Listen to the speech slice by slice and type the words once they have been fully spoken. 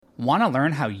Want to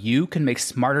learn how you can make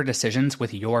smarter decisions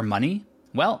with your money?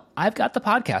 Well, I've got the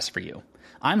podcast for you.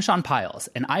 I'm Sean Piles,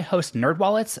 and I host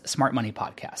NerdWallet's Smart Money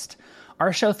Podcast.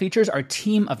 Our show features our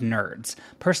team of nerds,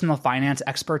 personal finance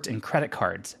experts in credit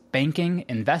cards, banking,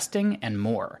 investing, and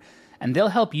more. And they'll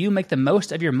help you make the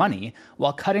most of your money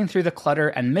while cutting through the clutter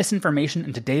and misinformation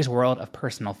in today's world of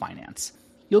personal finance.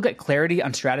 You'll get clarity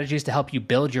on strategies to help you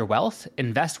build your wealth,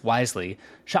 invest wisely,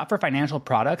 shop for financial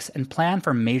products, and plan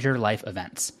for major life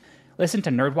events. Listen to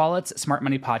NerdWallet's Smart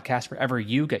Money Podcast wherever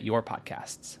you get your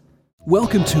podcasts.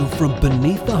 Welcome to From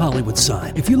Beneath the Hollywood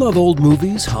Sign. If you love old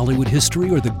movies, Hollywood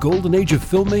history, or the golden age of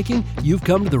filmmaking, you've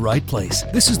come to the right place.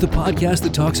 This is the podcast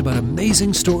that talks about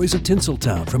amazing stories of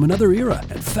Tinseltown from another era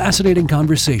and fascinating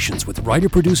conversations with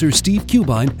writer-producer Steve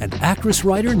Cubine and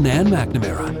actress-writer Nan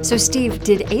McNamara. So, Steve,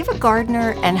 did Ava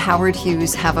Gardner and Howard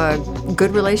Hughes have a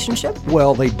good relationship?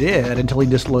 Well, they did until he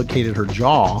dislocated her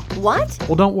jaw. What?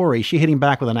 Well, don't worry. She hit him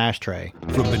back with an ashtray.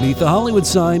 From Beneath the Hollywood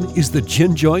Sign is the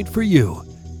gin joint for you.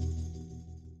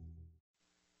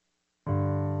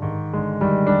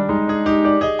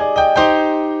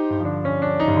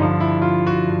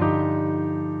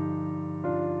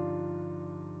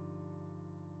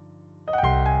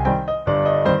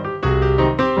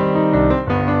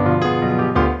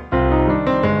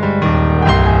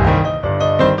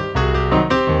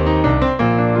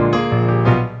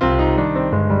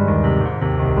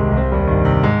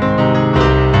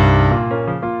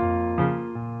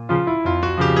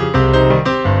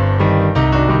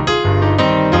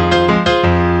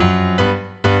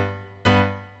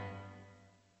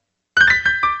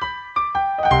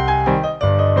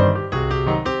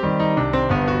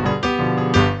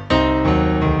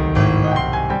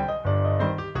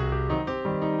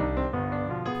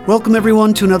 Welcome,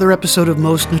 everyone, to another episode of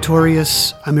Most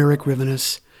Notorious. I'm Eric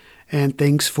Rivenes, and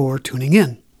thanks for tuning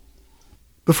in.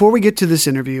 Before we get to this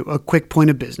interview, a quick point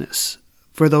of business.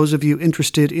 For those of you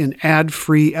interested in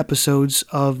ad-free episodes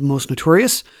of Most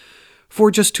Notorious, for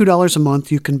just $2 a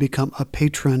month, you can become a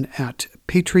patron at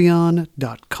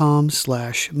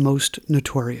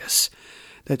patreon.com/mostnotorious.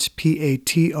 That's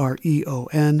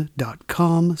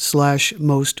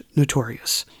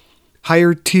patreon.com/mostnotorious.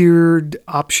 Higher tiered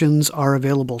options are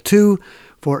available too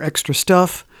for extra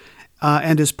stuff.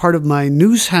 And as part of my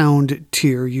Newshound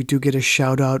tier, you do get a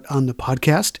shout out on the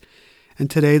podcast. And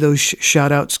today those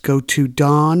shout outs go to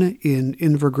Don in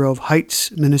Invergrove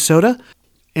Heights, Minnesota,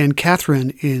 and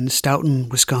Catherine in Stoughton,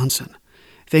 Wisconsin.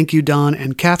 Thank you, Don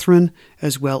and Catherine,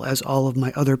 as well as all of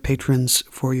my other patrons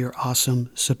for your awesome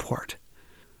support.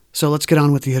 So let's get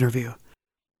on with the interview.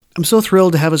 I'm so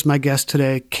thrilled to have as my guest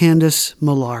today Candice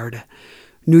Millard,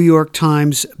 New York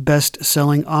Times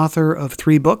best-selling author of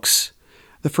 3 books.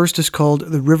 The first is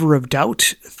called The River of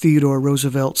Doubt, Theodore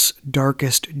Roosevelt's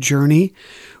Darkest Journey,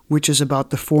 which is about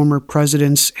the former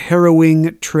president's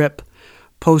harrowing trip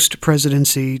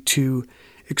post-presidency to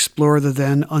explore the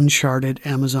then uncharted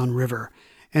Amazon River.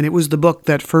 And it was the book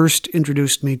that first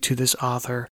introduced me to this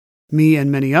author. Me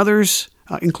and many others,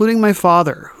 including my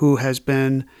father, who has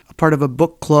been a part of a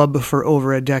book club for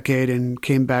over a decade and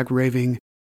came back raving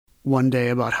one day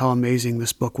about how amazing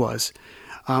this book was.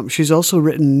 She's also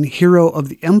written Hero of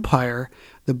the Empire,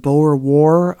 The Boer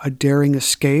War, A Daring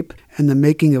Escape, and The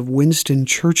Making of Winston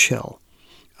Churchill.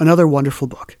 Another wonderful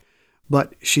book.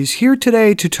 But she's here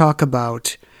today to talk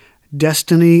about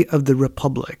Destiny of the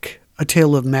Republic, A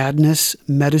Tale of Madness,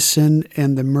 Medicine,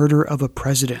 and the Murder of a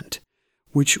President,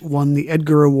 which won the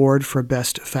Edgar Award for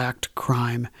Best Fact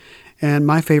Crime, and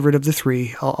my favorite of the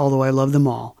 3, although I love them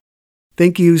all.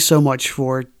 Thank you so much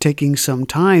for taking some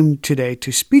time today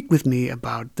to speak with me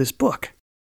about this book.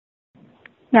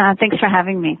 Yeah, thanks for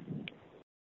having me.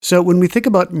 So when we think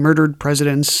about murdered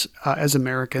presidents as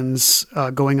Americans,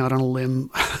 going out on a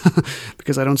limb,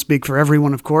 because I don't speak for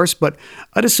everyone, of course, but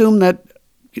I'd assume that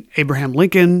Abraham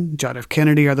Lincoln, John F.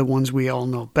 Kennedy are the ones we all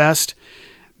know best.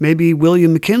 Maybe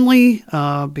William McKinley,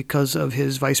 because of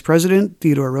his vice president,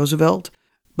 Theodore Roosevelt.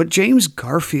 But James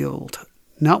Garfield,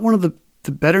 not one of the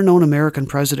better-known American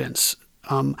presidents.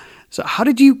 So how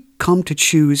did you come to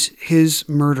choose his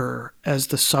murder as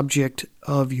the subject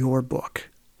of your book?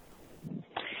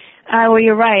 Well,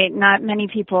 you're right. Not many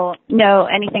people know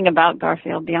anything about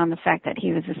Garfield beyond the fact that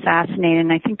he was assassinated.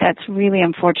 And I think that's really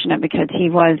unfortunate because he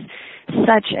was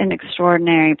such an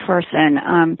extraordinary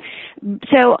person.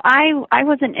 So I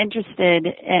wasn't interested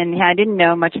in, I didn't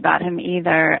know much about him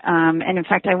either. And in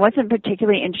fact, I wasn't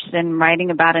particularly interested in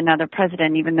writing about another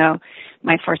president, even though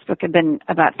my first book had been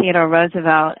about Theodore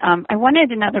Roosevelt. I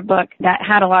wanted another book that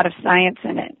had a lot of science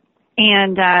in it.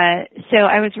 And so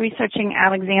I was researching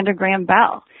Alexander Graham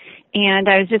Bell. And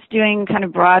I was just doing kind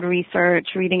of broad research,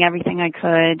 reading everything I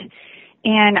could.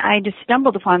 And I just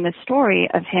stumbled upon this story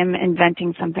of him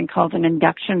inventing something called an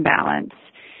induction balance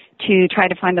to try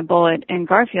to find the bullet in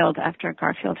Garfield after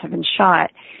Garfield had been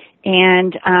shot.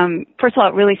 And first of all,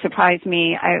 it really surprised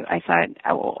me. I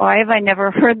thought, why have I never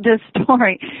heard this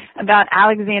story about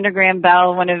Alexander Graham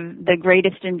Bell, one of the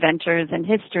greatest inventors in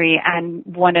history, and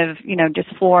one of,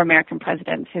 just 4 American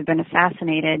presidents who've been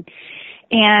assassinated.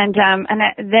 And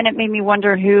then it made me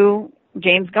wonder who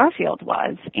James Garfield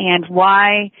was and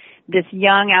why this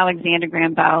young Alexander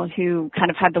Graham Bell, who kind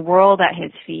of had the world at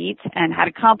his feet and had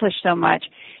accomplished so much,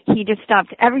 he just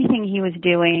stopped everything he was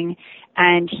doing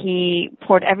and he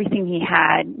poured everything he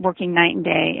had, working night and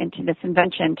day, into this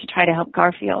invention to try to help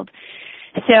Garfield.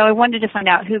 So I wanted to find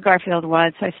out who Garfield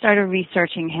was, so I started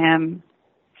researching him,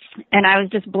 and I was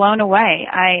just blown away.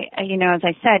 As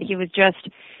I said, he was just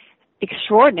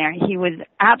extraordinary. He was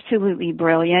absolutely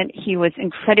brilliant. He was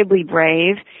incredibly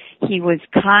brave. He was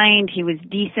kind. He was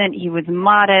decent. He was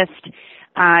modest.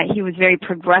 He was very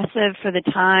progressive for the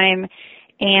time.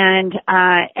 And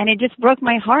it just broke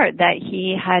my heart that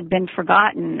he had been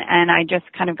forgotten, and I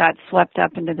just kind of got swept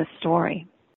up into the story.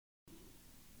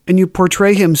 And you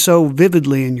portray him so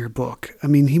vividly in your book. I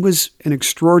mean, he was an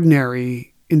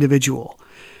extraordinary individual.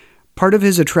 Part of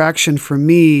his attraction for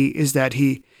me is that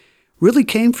he really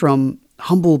came from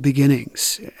humble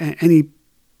beginnings, and he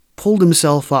pulled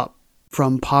himself up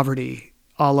from poverty,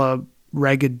 a la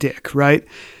Ragged Dick, right,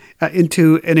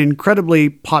 into an incredibly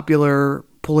popular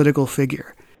political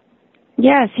figure.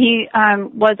 Yes, he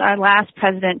was our last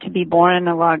president to be born in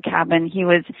a log cabin. He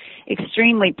was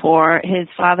extremely poor. His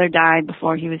father died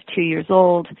before he was 2 years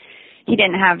old. He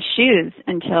didn't have shoes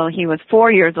until he was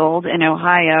 4 years old in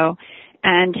Ohio.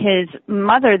 And his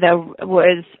mother, though,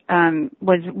 was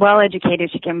well educated.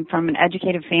 She came from an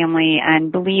educated family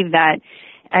and believed that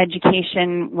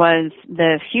education was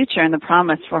the future and the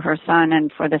promise for her son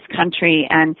and for this country.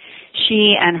 And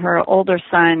she and her older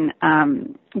son,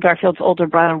 Garfield's older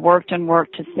brother, worked and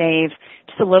worked to save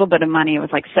just a little bit of money. It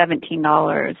was like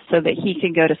 $17 so that he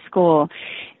could go to school.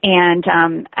 And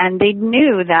they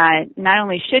knew that not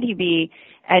only should he be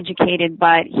educated,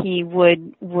 but he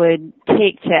would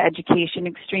take to education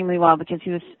extremely well because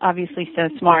he was obviously so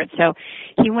smart. So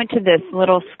he went to this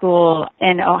little school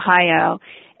in Ohio,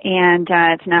 and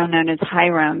it's now known as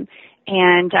Hiram.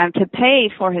 And to pay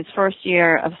for his first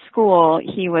year of school,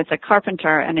 he was a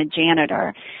carpenter and a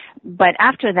janitor. But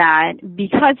after that,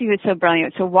 because he was so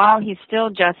brilliant, so while he's still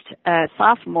just a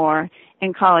sophomore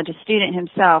in college, a student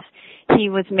himself, he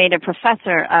was made a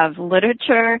professor of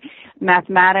literature,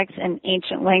 mathematics, and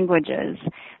ancient languages.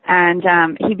 And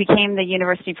he became the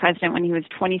university president when he was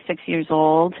 26 years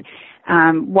old.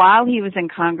 While he was in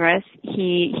Congress,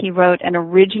 he wrote an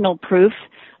original proof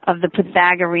of the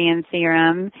Pythagorean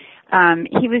theorem.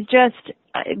 He was just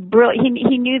brilliant.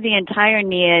 He knew the entire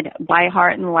Aeneid by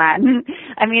heart in Latin.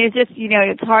 I mean, it's just,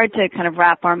 it's hard to kind of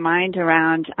wrap our mind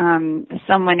around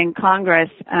someone in Congress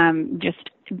just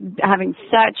having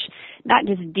such, not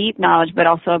just deep knowledge, but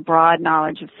also a broad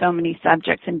knowledge of so many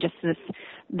subjects, and just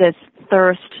this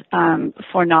thirst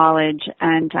for knowledge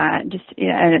and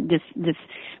this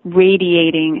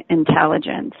radiating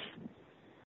intelligence.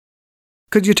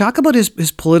 Could you talk about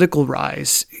his political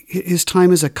rise, his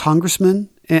time as a congressman,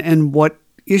 and what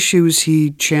issues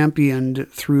he championed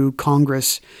through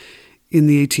Congress in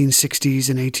the 1860s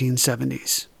and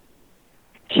 1870s?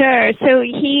 Sure. So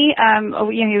he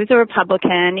was a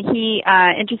Republican. He,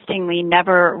 interestingly,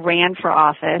 never ran for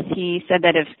office. He said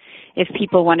that if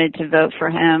people wanted to vote for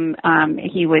him,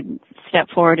 he would step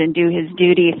forward and do his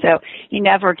duty. So he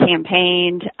never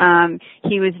campaigned.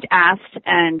 He was asked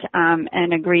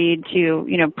and agreed to,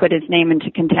 put his name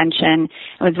into contention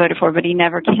and was voted for, but he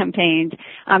never campaigned.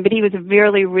 But he was a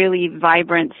really, really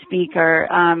vibrant speaker.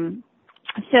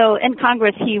 So in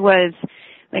Congress, he was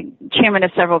like chairman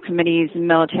of several committees,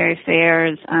 military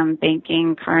affairs,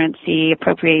 banking, currency,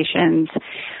 appropriations.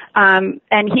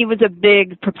 And he was a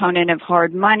big proponent of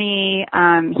hard money.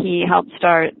 He helped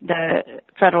start the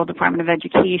Federal Department of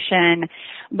Education.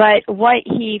 But what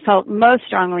he felt most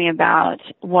strongly about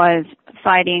was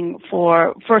fighting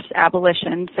for first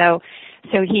abolition. So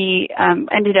he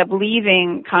ended up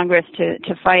leaving Congress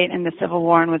to fight in the Civil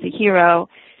War and was a hero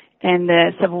in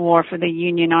the Civil War for the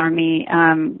Union Army,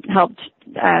 helped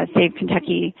save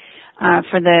Kentucky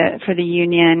for the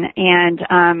Union,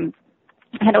 and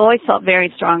had always felt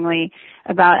very strongly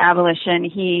about abolition.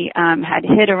 He had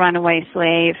hit a runaway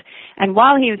slave, and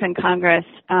while he was in Congress,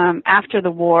 after the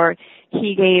war,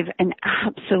 he gave an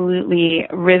absolutely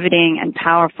riveting and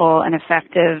powerful and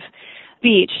effective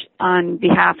speech on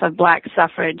behalf of black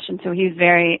suffrage, and so he was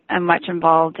very much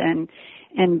involved in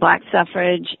black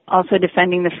suffrage, also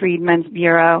defending the Freedmen's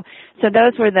Bureau. So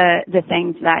those were the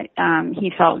things that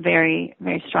he felt very,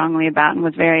 very strongly about and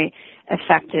was very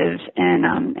effective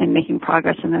in making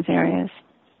progress in those areas.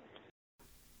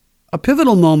 A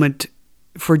pivotal moment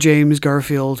for James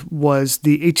Garfield was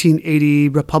the 1880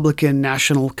 Republican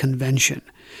National Convention.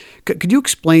 Could you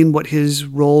explain what his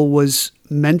role was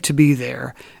meant to be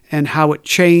there and how it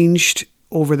changed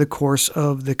over the course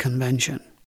of the convention?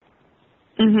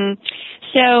 Mm-hmm.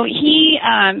 So he,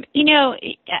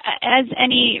 as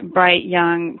any bright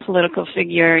young political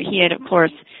figure, he had, of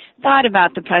course, thought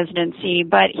about the presidency,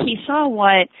 but he saw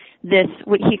what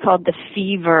he called the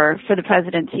fever for the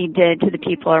presidency did to the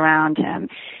people around him.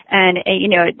 And,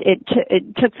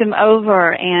 it took them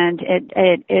over, and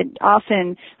it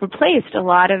often replaced a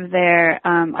lot of their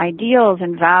ideals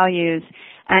and values.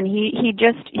 And he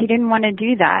didn't want to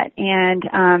do that.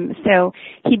 And so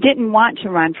he didn't want to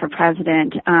run for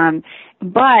president.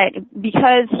 But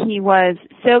because he was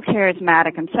so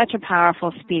charismatic and such a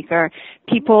powerful speaker,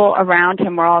 people around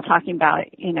him were all talking about,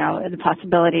 the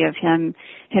possibility of him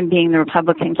being the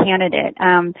Republican candidate.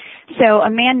 So a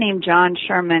man named John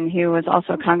Sherman, who was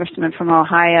also a congressman from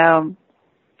Ohio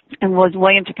and was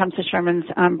William Tecumseh Sherman's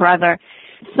brother,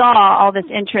 saw all this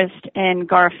interest in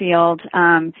Garfield,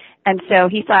 and so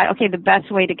he thought, okay, the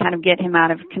best way to kind of get him out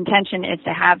of contention is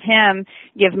to have him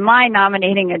give my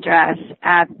nominating address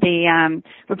at the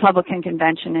Republican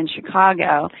convention in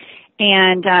Chicago.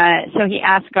 And so he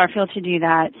asked Garfield to do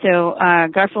that. So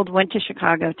Garfield went to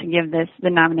Chicago to give the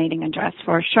nominating address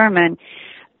for Sherman.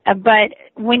 But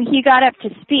when he got up to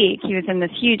speak, he was in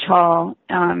this huge hall,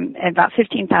 about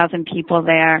 15,000 people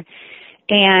there,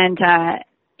 and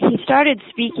he started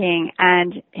speaking,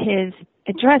 and his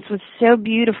address was so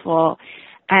beautiful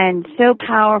and so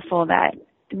powerful that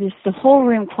the whole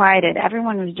room quieted.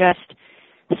 Everyone was just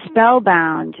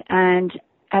spellbound. And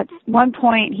at one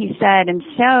point he said, "And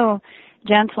so,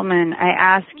 gentlemen, I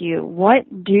ask you, what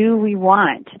do we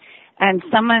want?" And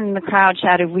someone in the crowd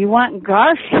shouted, "We want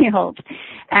Garfield."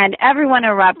 And everyone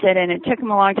erupted, and it took him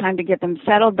a long time to get them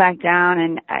settled back down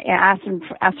and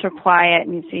asked for quiet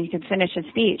and so he could finish his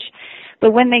speech.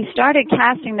 But when they started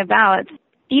casting the ballots,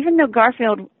 even though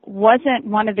Garfield wasn't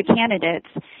one of the candidates,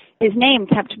 his name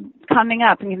kept coming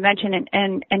up in the convention,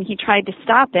 and he tried to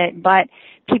stop it, but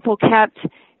people kept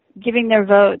giving their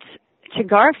votes to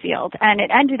Garfield. And it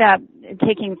ended up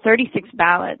taking 36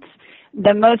 ballots,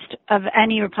 the most of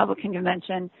any Republican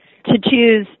convention, to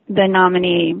choose the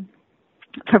nominee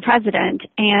for president,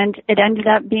 and it ended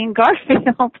up being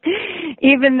Garfield.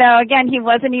 Even though, again, he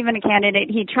wasn't even a candidate,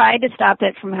 he tried to stop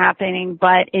it from happening,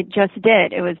 but it just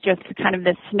did. It was just kind of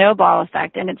this snowball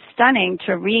effect, and it's stunning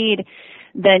to read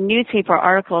the newspaper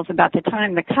articles about the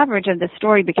time, the coverage of the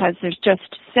story, because there's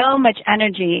just so much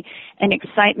energy and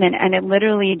excitement, and it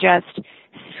literally just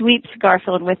sweeps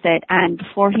Garfield with it, and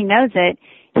before he knows it,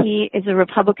 he is a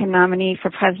Republican nominee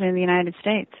for president of the United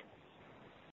States.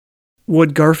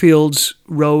 Would Garfield's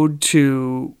road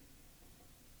to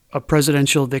a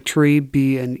presidential victory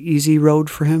be an easy road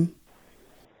for him?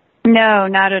 No,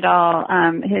 not at all.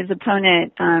 His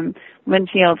opponent,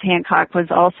 Winfield Hancock, was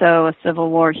also a Civil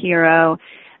War hero,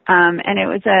 and it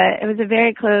was a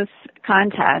very close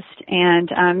contest. And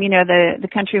the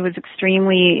country was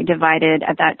extremely divided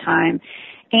at that time,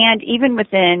 and even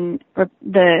within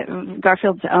the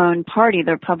Garfield's own party,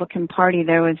 the Republican Party,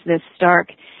 there was this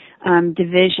stark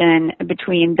division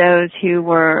between those who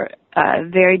were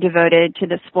very devoted to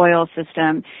the spoils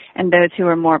system and those who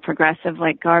were more progressive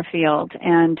like Garfield.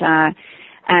 And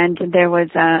there was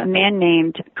a man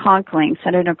named Conkling,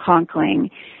 Senator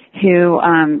Conkling, who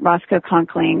Roscoe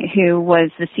Conkling, who was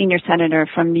the senior senator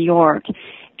from New York,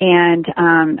 and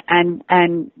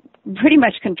pretty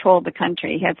much controlled the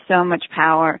country. He had so much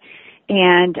power.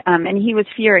 And he was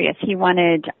furious. He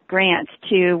wanted Grant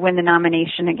to win the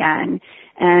nomination again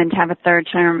and have a third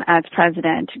term as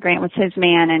president. Grant was his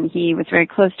man, and he was very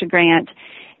close to Grant,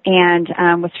 and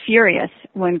was furious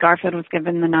when Garfield was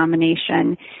given the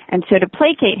nomination. And so to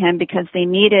placate him, because they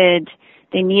needed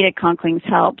Conkling's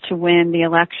help to win the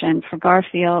election for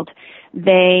Garfield,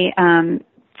 they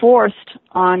forced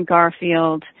on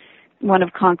Garfield one of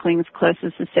Conkling's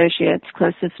closest associates,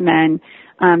 closest men,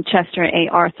 Chester A.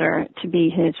 Arthur, to be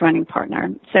his running partner.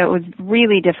 So it was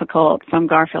really difficult from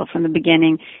Garfield from the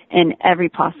beginning in every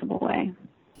possible way.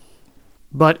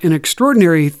 But an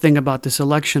extraordinary thing about this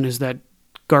election is that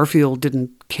Garfield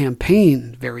didn't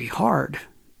campaign very hard,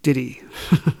 did he?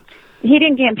 He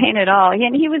didn't campaign at all,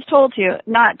 and he was told to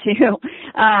not to.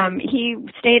 He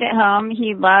stayed at home.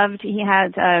 He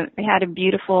had a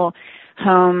beautiful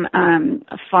home,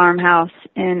 a farmhouse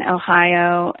in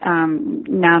Ohio,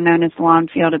 now known as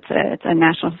Lawnfield. It's a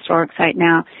National Historic Site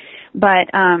now. But,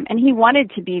 and he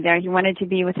wanted to be there. He wanted to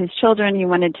be with his children. He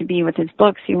wanted to be with his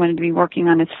books. He wanted to be working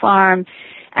on his farm.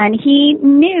 And he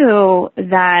knew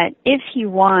that if he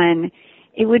won,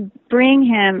 it would bring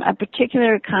him a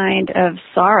particular kind of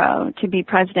sorrow to be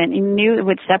president. He knew it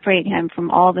would separate him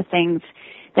from all the things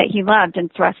that he loved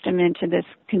and thrust him into this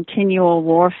continual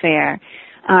warfare.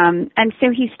 And so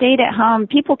he stayed at home.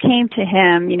 People came to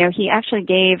him. You know, he actually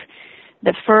gave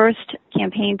the first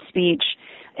campaign speech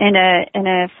in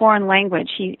a foreign language.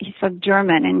 He spoke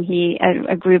German, and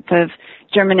a group of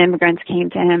German immigrants came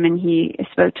to him, and he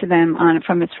spoke to them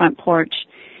from his front porch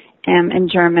in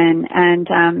German.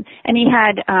 And he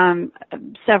had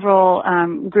several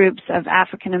groups of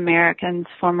African Americans,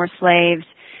 former slaves,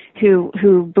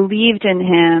 who believed in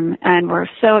him and were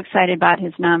so excited about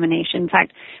his nomination. In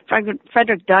fact,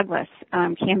 Frederick Douglass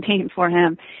campaigned for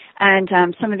him, and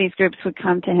some of these groups would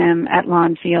come to him at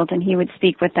Lawnfield, and he would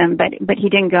speak with them, but he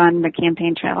didn't go on the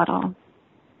campaign trail at all,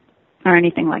 or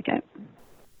anything like it.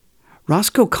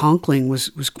 Roscoe Conkling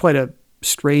was quite a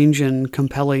strange and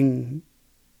compelling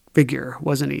figure,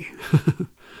 wasn't he?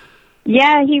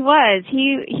 Yeah, he was.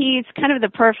 He's kind of the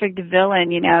perfect villain,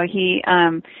 you know. He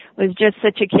was just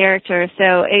such a character.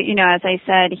 So, you know, as I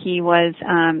said, he was,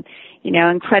 you know,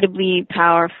 incredibly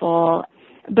powerful.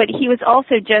 But he was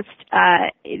also just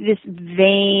this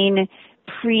vain,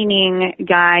 preening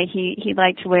guy. He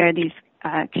liked to wear these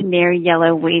canary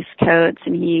yellow waistcoats,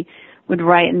 and he would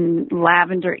write in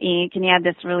lavender ink, and he had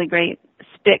this really great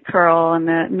spit curl in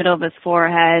the middle of his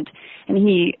forehead, and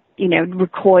he, you know,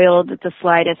 recoiled at the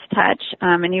slightest touch,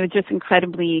 and he was just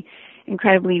incredibly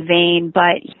vain.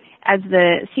 But as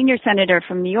the senior senator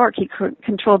from New York, he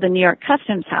controlled the New York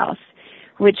Customs House,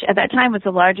 which at that time was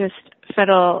the largest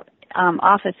federal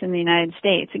office in the United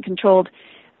States. It controlled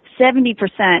 70%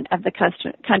 of the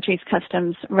country's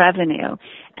customs revenue.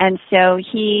 And so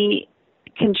he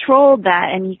controlled that,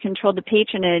 and he controlled the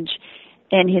patronage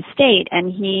in his state,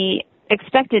 and he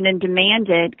expected and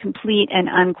demanded complete and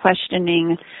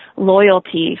unquestioning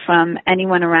loyalty from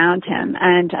anyone around him.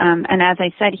 And as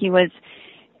I said, he was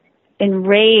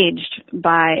enraged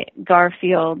by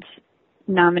Garfield's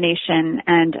nomination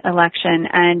and election,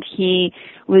 and he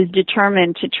was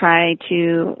determined to try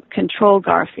to control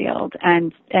Garfield,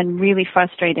 and really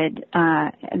frustrated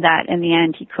that in the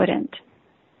end he couldn't.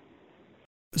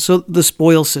 So the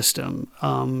spoil system,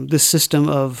 this system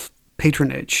of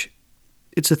patronage,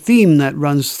 it's a theme that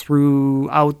runs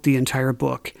throughout the entire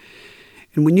book.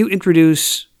 And when you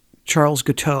introduce Charles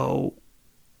Guiteau,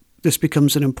 this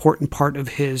becomes an important part of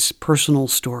his personal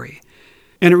story.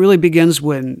 And it really begins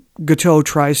when Guiteau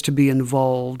tries to be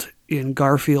involved in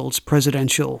Garfield's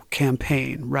presidential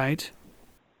campaign, right?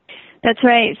 That's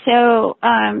right. So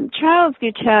Charles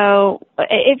Guiteau,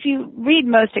 if you read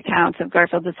most accounts of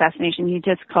Garfield's assassination, he's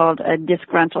just called a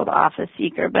disgruntled office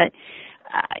seeker. But,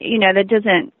 you know, that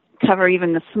doesn't cover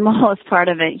even the smallest part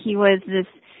of it. He was this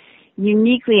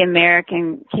uniquely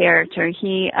American character.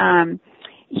 He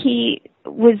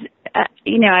was,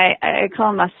 you know, I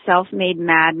call him a self-made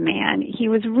madman. He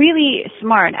was really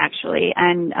smart, actually,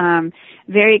 and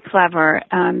very clever,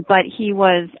 but he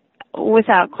was,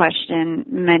 without question,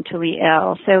 mentally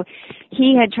ill. So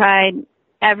he had tried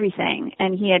everything,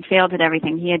 and he had failed at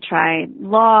everything. He had tried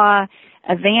law,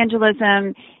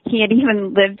 evangelism. He had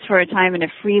even lived for a time in a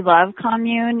free love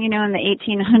commune, you know, in the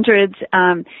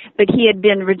 1800s. But he had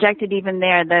been rejected even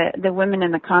there. The women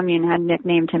in the commune had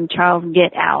nicknamed him Charles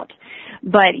Get Out.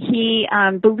 But he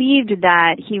believed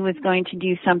that he was going to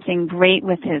do something great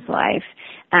with his life,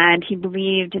 and he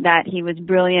believed that he was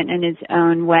brilliant in his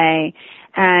own way,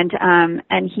 and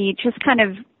he just kind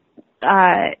of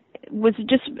was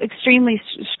just extremely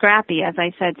scrappy, as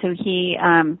I said. So he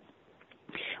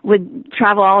would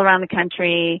travel all around the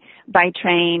country by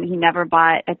train. He never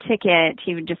bought a ticket.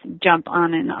 He would just jump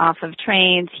on and off of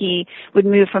trains. He would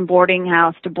move from boarding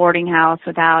house to boarding house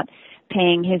without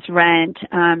paying his rent.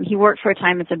 He worked for a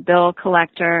time as a bill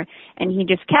collector, and he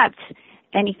just kept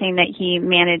anything that he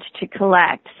managed to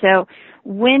collect. So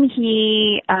when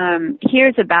he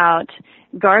hears about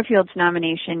Garfield's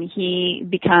nomination, he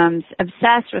becomes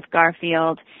obsessed with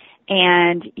Garfield,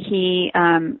 and he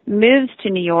moves to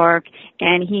New York,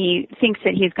 and he thinks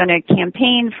that he's going to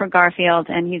campaign for Garfield,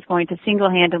 and he's going to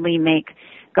single-handedly make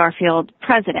Garfield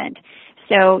president.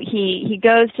 So he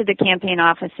goes to the campaign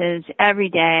offices every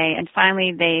day, and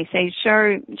finally they say,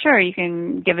 sure, you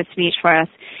can give a speech for us.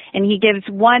 And he gives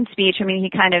one speech. I mean, he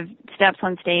kind of steps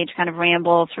on stage, kind of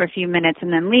rambles for a few minutes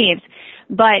and then leaves.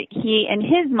 But he, in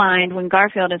his mind, when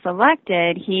Garfield is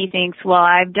elected, he thinks, well,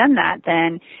 I've done that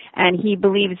then. And he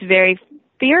believes very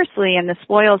fiercely in the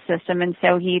spoils system. And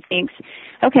so he thinks,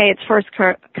 okay, it's first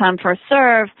come, first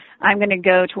serve. I'm going to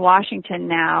go to Washington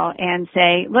now and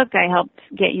say, look, I helped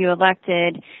get you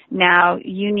elected. Now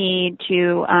you need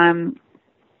to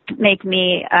make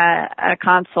me a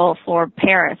consul for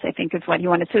Paris, I think is what he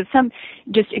wanted. So some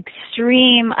just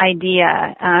extreme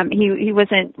idea. He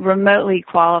wasn't remotely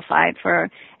qualified for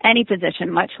any position,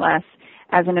 much less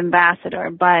as an ambassador.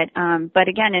 But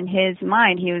again, in his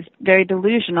mind, he was very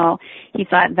delusional. He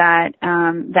thought that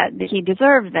he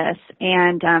deserved this,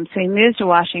 and so he moves to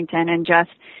Washington and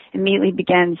just immediately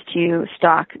begins to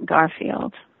stalk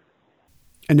Garfield.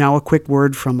 And now a quick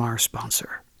word from our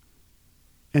sponsor.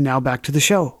 And now back to the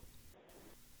show.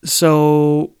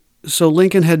 So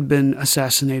Lincoln had been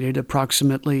assassinated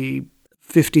approximately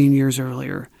 15 years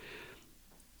earlier.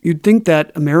 You'd think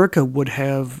that America would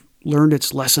have learned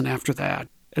its lesson after that,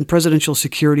 and presidential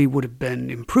security would have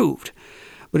been improved.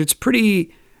 But it's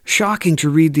pretty shocking to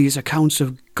read these accounts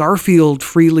of Garfield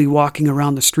freely walking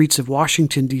around the streets of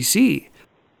Washington, D.C.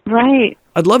 Right.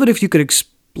 I'd love it if you could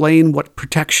explain what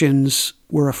protections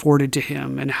were afforded to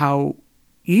him and how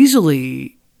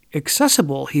easily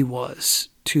accessible he was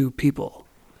to people.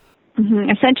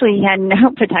 Mm-hmm. Essentially, he had no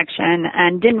protection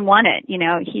and didn't want it.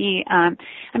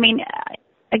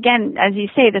 Again, as you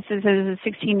say, this is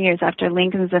 16 years after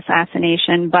Lincoln's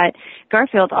assassination, but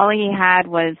Garfield, all he had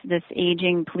was this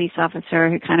aging police officer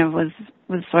who kind of was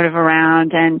sort of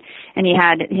around, and he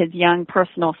had his young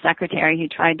personal secretary who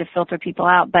tried to filter people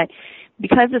out. But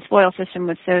because the spoil system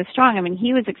was so strong,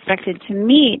 he was expected to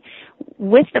meet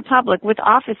with the public, with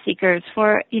office seekers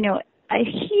for, a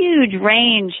huge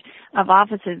range of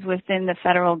offices within the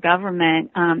federal government,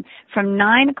 from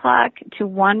 9 o'clock to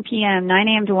 1 p.m., 9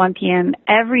 a.m. to 1 p.m.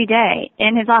 every day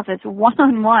in his office,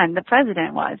 one-on-one, the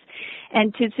president was.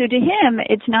 And so to him,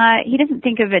 it's not, he doesn't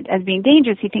think of it as being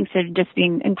dangerous. He thinks of it just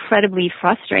being incredibly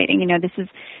frustrating. This is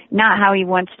not how he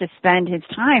wants to spend his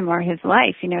time or his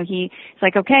life. He's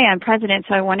like, okay, I'm president,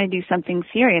 so I want to do something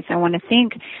serious. I want to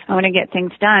think, I want to get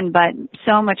things done. But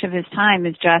so much of his time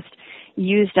is just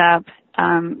used up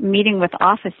meeting with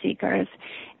office seekers,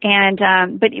 and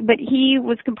but he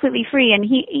was completely free, and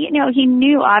he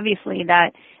knew obviously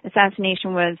that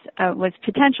assassination was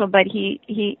potential, but he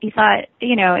thought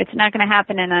it's not going to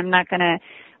happen, and I'm not going to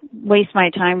waste my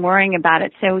time worrying about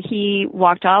it. So he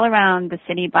walked all around the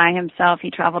city by himself. He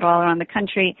traveled all around the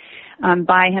country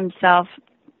by himself,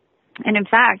 and in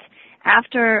fact,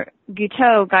 after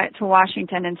Guiteau got to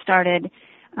Washington and started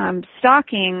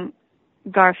stalking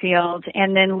Garfield,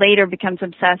 and then later becomes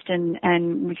obsessed,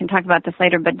 and we can talk about this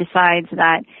later, but decides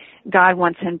that God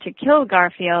wants him to kill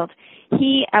Garfield.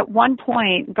 At one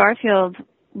point, Garfield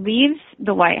leaves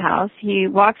the White House. He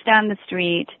walks down the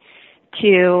street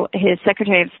to his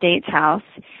Secretary of State's house,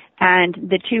 and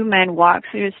the two men walk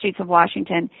through the streets of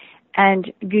Washington,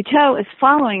 and Guiteau is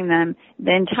following them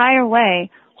the entire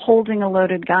way, holding a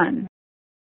loaded gun.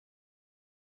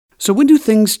 So when do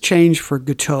things change for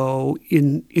Guiteau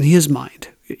in his mind?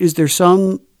 Is there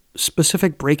some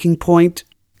specific breaking point?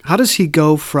 How does he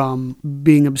go from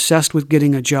being obsessed with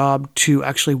getting a job to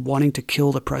actually wanting to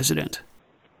kill the president?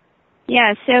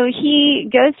 Yeah, so he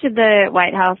goes to the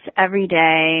White House every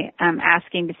day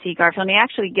asking to see Garfield. And he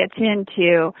actually gets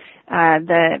into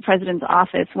the president's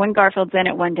office when Garfield's in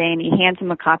it one day, and he hands him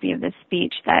a copy of the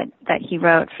speech that he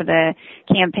wrote for the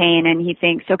campaign, and he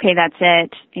thinks, okay, that's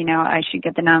it. I should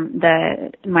get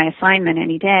my assignment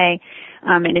any day.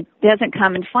 And it doesn't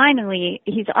come. And finally,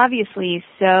 he's obviously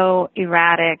so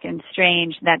erratic and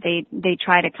strange that they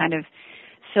try to kind of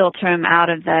filter him out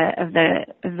of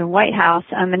the White House,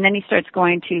 and then he starts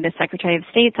going to the Secretary of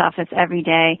State's office every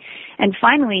day, and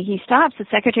finally he stops the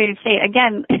Secretary of State.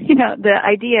 Again, the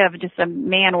idea of just a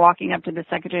man walking up to the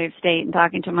Secretary of State and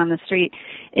talking to him on the street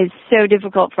is so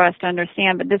difficult for us to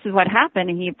understand, but this is what happened,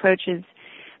 and he approaches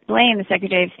Blaine, the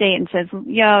Secretary of State, and says,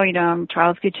 I'm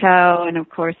Charles Guiteau, and of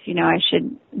course, I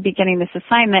should be getting this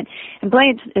assignment. And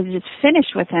Blaine is just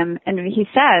finished with him, and he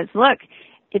says, look,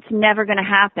 it's never going to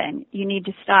happen. You need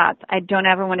to stop. I don't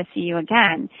ever want to see you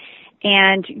again.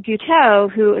 And Guiteau,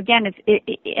 who again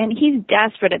and he's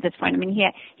desperate at this point.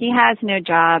 He has no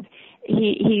job.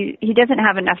 He doesn't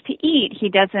have enough to eat. He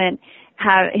doesn't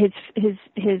have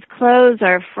his clothes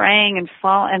are fraying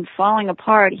and falling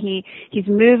apart. He's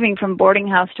moving from boarding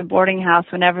house to boarding house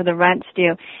whenever the rent's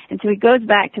due. And so he goes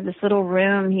back to this little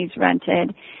room he's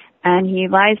rented, and he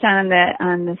lies down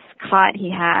on this cot he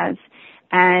has.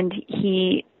 And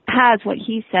he has, what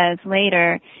he says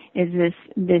later, is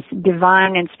this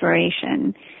divine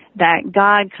inspiration that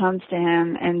God comes to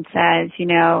him and says,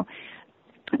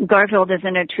 Garfield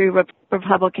isn't a true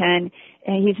Republican.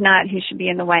 He's not who should be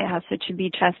in the White House. It should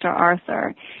be Chester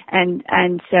Arthur.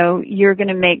 And so you're going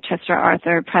to make Chester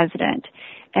Arthur president.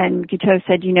 And Guiteau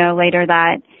said, later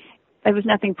that it was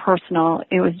nothing personal.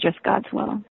 It was just God's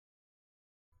will.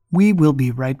 We will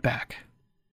be right back.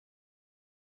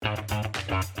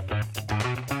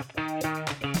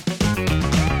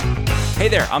 Hey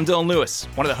there, I'm Dylan Lewis,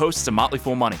 one of the hosts of Motley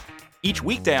Fool Money. Each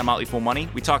weekday on Motley Fool Money,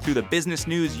 we talk through the business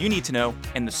news you need to know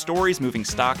and the stories moving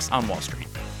stocks on Wall Street.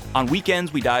 On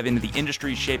weekends, we dive into the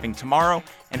industries shaping tomorrow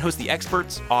and host the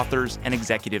experts, authors, and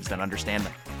executives that understand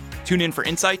them. Tune in for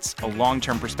insights, a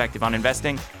long-term perspective on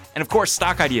investing, and of course,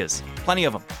 stock ideas. Plenty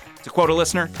of them. To quote a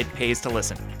listener, it pays to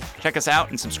listen. Check us out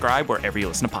and subscribe wherever you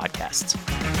listen to podcasts.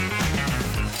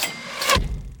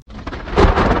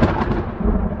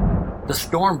 The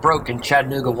storm broke in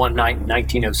Chattanooga one night in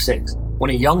 1906 when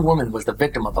a young woman was the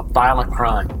victim of a violent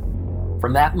crime.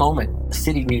 From that moment, the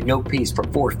city knew no peace for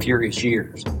 4 furious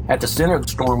years. At the center of the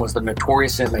storm was the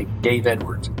notorious inmate Dave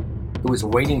Edwards, who was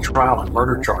awaiting trial on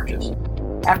murder charges.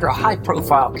 After a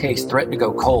high-profile case threatened to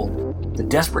go cold, the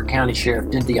desperate county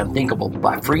sheriff did the unthinkable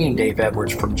by freeing Dave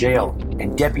Edwards from jail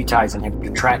and deputizing him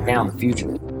to track down the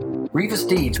fugitive. Grievous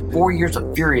Deeds, 4 Years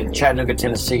of Fury in Chattanooga,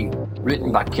 Tennessee,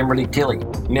 written by Kimberly Tilley,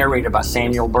 narrated by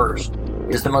Samuel Burst,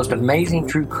 is the most amazing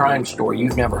true crime story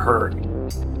you've never heard.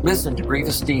 Listen to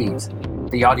Grievous Deeds,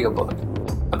 the audiobook,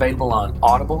 available on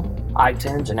Audible,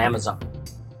 iTunes, and Amazon.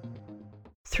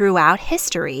 Throughout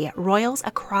history, royals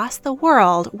across the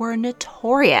world were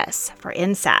notorious for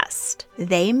incest.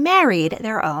 They married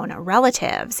their own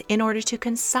relatives in order to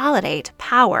consolidate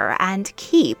power and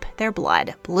keep their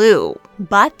blood blue.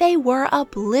 But they were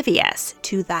oblivious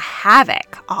to the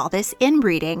havoc all this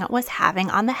inbreeding was having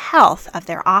on the health of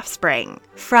their offspring.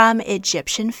 From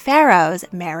Egyptian pharaohs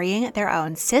marrying their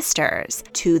own sisters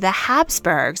to the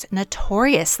Habsburgs'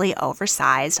 notoriously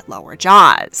oversized lower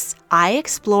jaws, I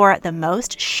explore the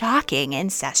most shocking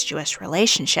incestuous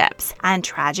relationships and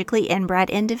tragically inbred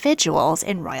individuals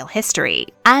in royal history.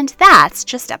 And that's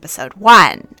just episode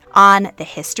 1. On the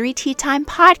History Tea Time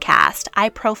podcast, I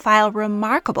profile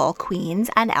remarkable queens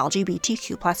and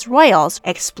LGBTQ+ royals,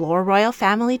 explore royal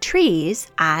family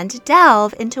trees, and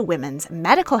delve into women's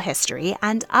medical history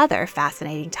and other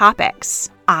fascinating topics.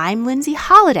 I'm Lindsay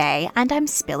Holiday, and I'm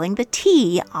spilling the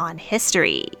tea on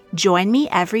history. Join me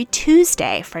every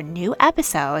Tuesday for new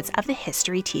episodes of the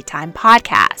History Tea Time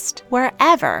podcast,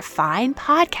 wherever fine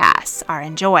podcasts are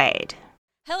enjoyed.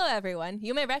 Hello, everyone.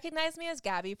 You may recognize me as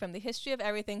Gabby from the History of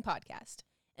Everything podcast.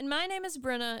 And my name is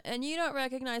Brenna, and you don't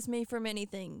recognize me from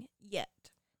anything yet.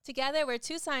 Together, we're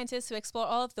two scientists who explore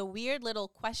all of the weird little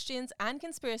questions and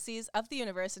conspiracies of the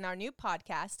universe in our new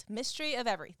podcast, Mystery of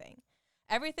Everything.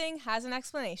 Everything has an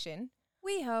explanation.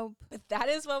 We hope. But that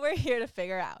is what we're here to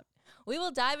figure out. We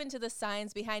will dive into the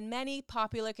science behind many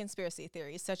popular conspiracy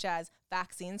theories, such as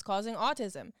vaccines causing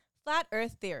autism, flat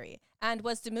earth theory, and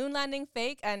was the moon landing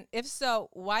fake? And if so,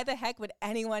 why the heck would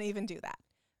anyone even do that?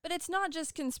 But it's not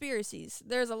just conspiracies.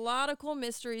 There's a lot of cool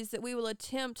mysteries that we will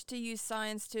attempt to use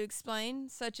science to explain,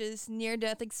 such as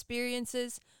near-death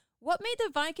experiences, what made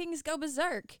the Vikings go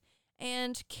berserk,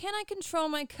 and can I control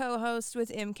my co-host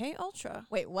with MK Ultra?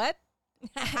 Wait, what?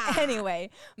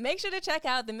 Anyway, make sure to check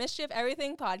out the Mystery of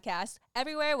Everything podcast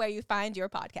everywhere where you find your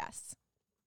podcasts.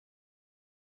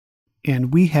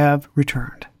 And we have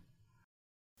returned.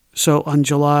 So on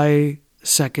July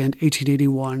 2nd,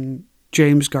 1881,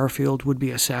 James Garfield would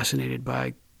be assassinated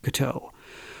by Guiteau.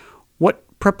 What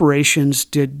preparations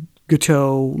did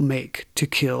Guiteau make to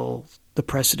kill the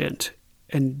president?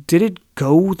 And did it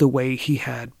go the way he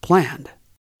had planned?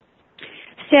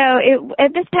 So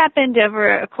this happened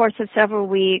over a course of several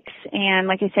weeks, and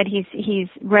like I said, he's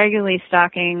regularly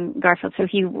stalking Garfield. So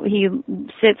he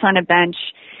sits on a bench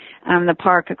the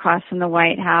park across from the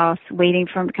White House, waiting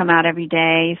for him to come out every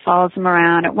day. He follows him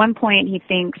around. At one point, he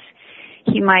thinks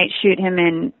he might shoot him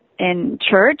in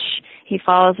church. He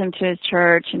follows him to his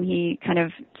church, and he kind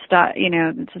of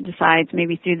decides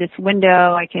maybe through this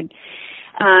window I could.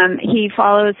 He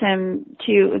follows him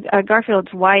to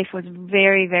Garfield's wife was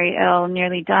very, very ill,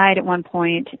 nearly died at one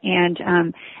point,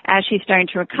 and as she's starting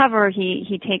to recover,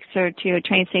 he takes her to a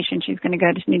train station. She's going to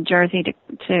go to New Jersey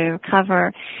to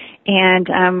recover, and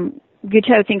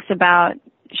Guiteau thinks about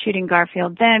shooting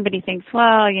Garfield then, but he thinks,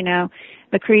 well,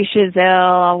 Lucretia's ill,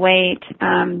 I'll wait.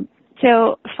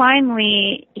 So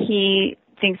finally, he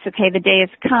thinks, okay, the day has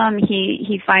come.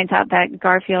 He finds out that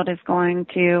Garfield is going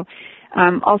to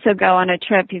also go on a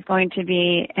trip. He's going to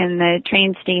be in the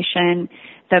train station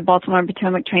the Baltimore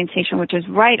Potomac train station, which is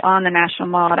right on the National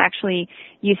Mall. It actually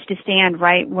used to stand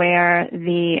right where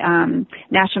the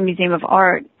National Museum of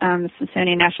Art, the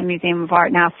Smithsonian National Museum of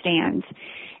Art now stands.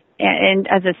 And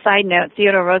as a side note,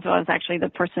 Theodore Roosevelt was actually the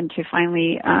person to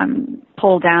finally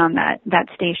pull down that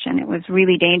station. It was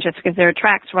really dangerous because there were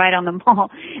tracks right on the mall,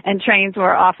 and trains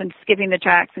were often skipping the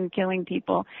tracks and killing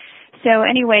people. So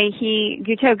anyway,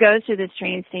 Guiteau goes to this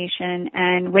train station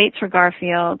and waits for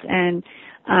Garfield, and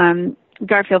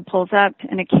Garfield pulls up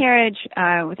in a carriage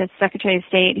with his Secretary of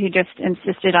State, who just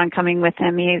insisted on coming with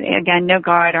him. Again, no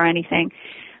guard or anything.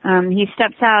 He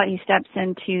steps out. He steps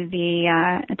into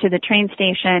the train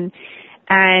station,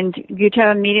 and Guiteau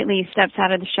immediately steps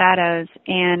out of the shadows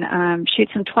and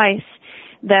shoots him twice.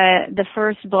 The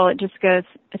first bullet just goes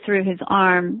through his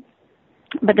arm,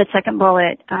 but the second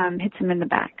bullet hits him in the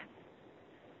back.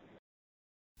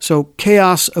 So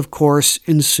chaos, of course,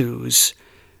 ensues.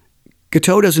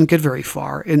 Guiteau doesn't get very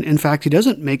far. In fact, he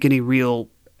doesn't make any real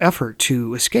effort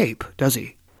to escape, does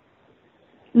he?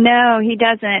 No, he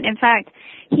doesn't. In fact,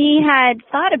 he had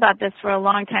thought about this for a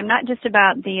long time, not just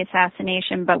about the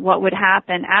assassination, but what would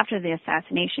happen after the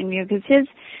assassination, because his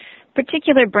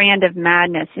particular brand of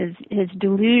madness, his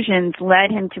delusions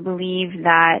led him to believe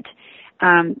that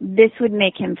this would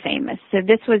make him famous. So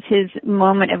this was his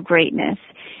moment of greatness.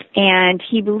 And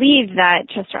he believed that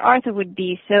Chester Arthur would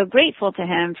be so grateful to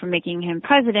him for making him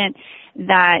president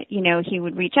that, he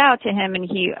would reach out to him, and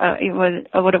he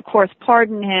would of course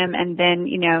pardon him, and then,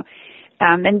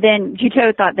 and then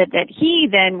Guiteau thought that he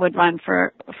then would run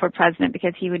for president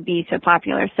because he would be so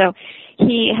popular. So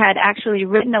he had actually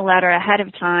written a letter ahead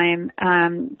of time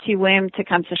to William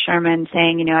Tecumseh Sherman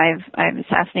saying, I've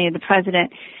assassinated the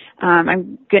president.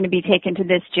 I'm going to be taken to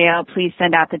this jail. Please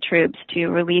send out the troops to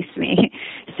release me.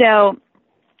 So,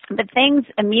 but things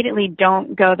immediately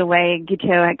don't go the way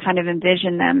Guiteau had kind of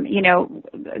envisioned them.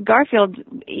 Garfield,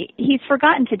 he's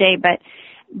forgotten today,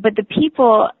 but the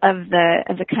people of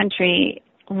the country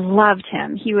loved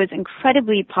him. He was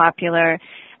incredibly popular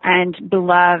and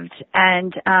beloved,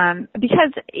 and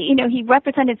because he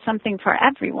represented something for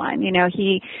everyone.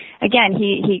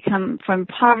 He come from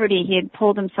poverty. He had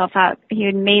pulled himself out. He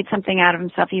had made something out of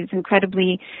himself. He was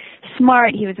incredibly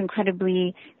smart. He was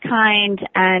incredibly kind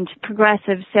and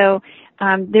progressive. So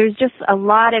there's just a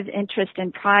lot of interest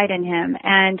and pride in him,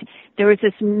 and there was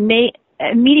this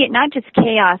immediate, not just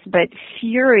chaos, but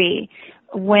fury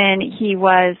when he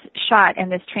was shot in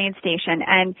this train station.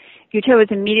 And Guiteau was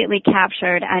immediately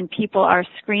captured, and people are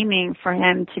screaming for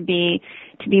him to be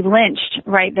lynched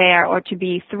right there, or to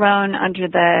be thrown under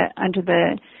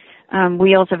the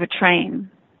wheels of a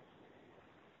train.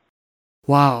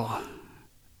 Wow.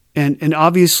 And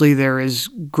obviously there is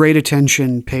great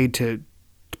attention paid to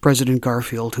President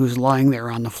Garfield, who's lying there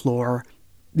on the floor.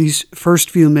 These first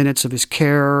few minutes of his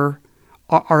care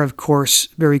are of course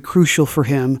very crucial for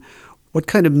him. What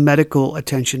kind of medical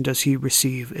attention does he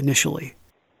receive initially?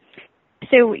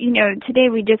 So, today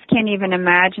we just can't even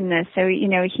imagine this. So,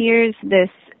 here's this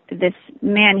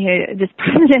man this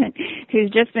president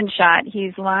who's just been shot.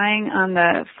 He's lying on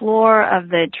the floor of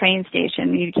the train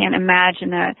station. You can't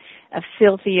imagine a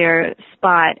filthier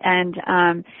spot.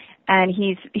 And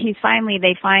he's finally,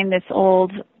 they find this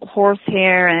old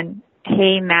horsehair and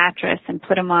hay mattress and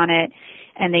put him on it.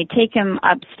 And they take him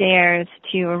upstairs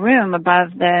to a room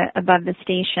above the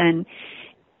station.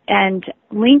 And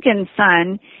Lincoln's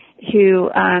son, who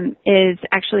is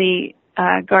actually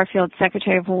Garfield's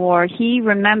Secretary of War, he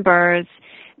remembers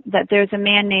that there's a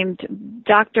man named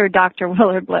Dr.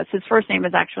 Willard Bliss. His first name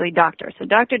is actually Doctor. So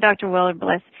Dr. Willard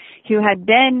Bliss, who had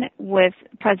been with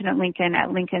President Lincoln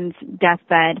at Lincoln's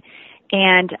deathbed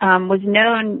and was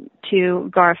known to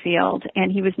Garfield,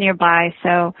 and he was nearby.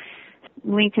 So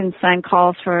Lincoln's son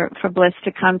calls for Bliss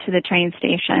to come to the train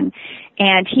station,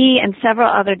 and he and several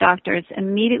other doctors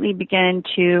immediately begin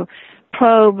to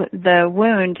probe the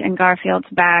wound in Garfield's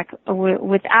back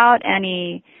without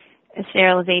any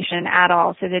sterilization at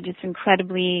all. So they're just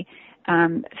incredibly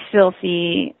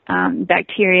filthy,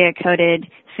 bacteria-coated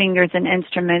fingers and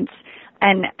instruments.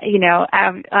 And,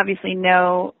 obviously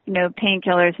no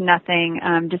painkillers, nothing,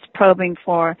 just probing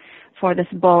for this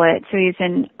bullet. So he's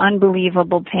in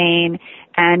unbelievable pain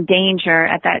and danger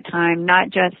at that time, not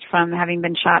just from having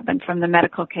been shot, but from the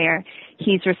medical care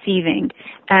he's receiving.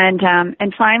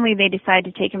 And finally they decide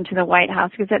to take him to the White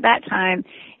House, because at that time,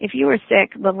 if you were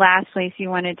sick, the last place you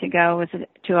wanted to go was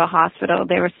to a hospital.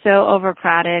 They were so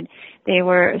overcrowded. They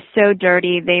were so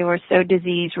dirty. They were so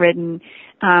disease-ridden.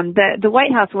 The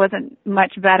White House wasn't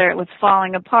much better. It was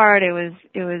falling apart. It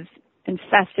was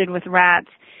infested with rats.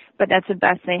 but that's the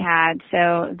best they had.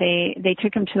 So they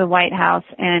took him to the White House,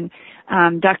 and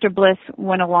Dr. Bliss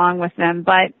went along with them.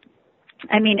 But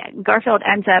I mean, Garfield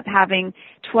ends up having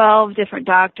 12 different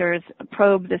doctors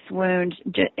probe this wound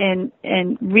and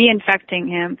reinfecting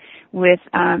him with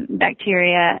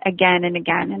bacteria again and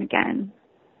again and again.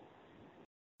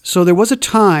 So there was a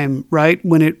time, right,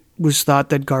 when it was thought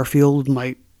that Garfield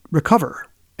might recover.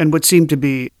 And what seemed to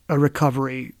be a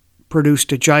recovery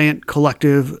produced a giant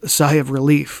collective sigh of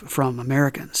relief from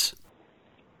Americans.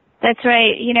 That's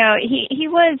right. You know, he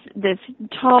was this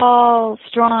tall,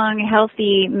 strong,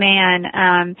 healthy man,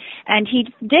 and he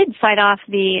did fight off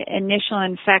the initial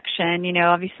infection. You know,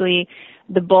 obviously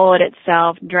the bullet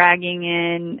itself dragging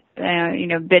in,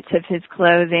 bits of his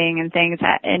clothing and things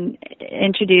and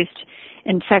introduced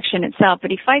infection itself. But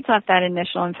he fights off that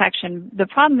initial infection. The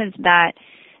problem is that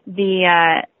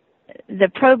the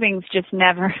probings just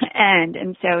never end,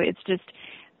 and so it's just,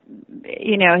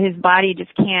 his body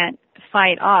just can't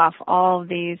fight off all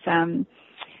these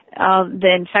all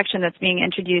the infection that's being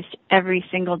introduced every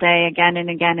single day, again and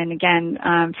again and again,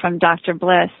 from Dr.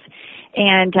 Bliss.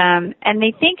 And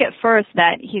they think at first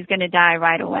that he's going to die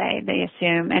right away, they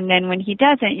assume. And then when he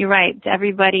doesn't, you're right,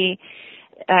 everybody,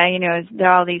 there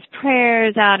are all these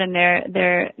prayers out, and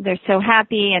they're so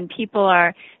happy, and people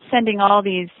are sending all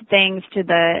these things to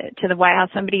the White House.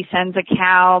 Somebody sends a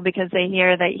cow because they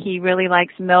hear that he really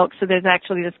likes milk. So there's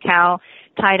actually this cow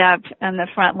tied up on the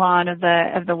front lawn of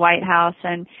the White House,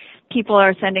 and people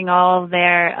are sending all of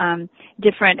their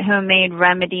different homemade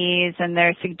remedies and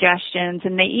their suggestions.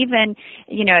 And they even,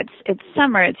 it's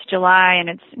summer, it's July, and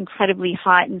it's incredibly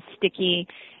hot and sticky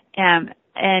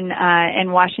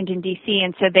in Washington D.C.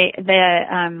 And so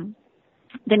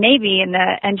the Navy and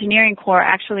the Engineering Corps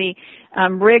actually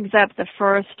rigs up the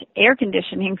first air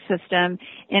conditioning system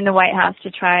in the White House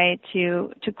to try to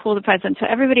cool the president. So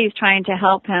everybody's trying to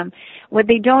help him. What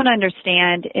they don't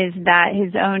understand is that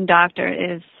his own doctor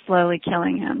is slowly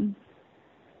killing him.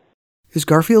 Is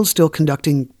Garfield still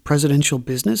conducting presidential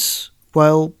business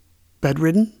while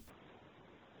bedridden?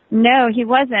 No, he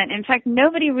wasn't. In fact,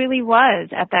 nobody really was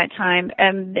at that time.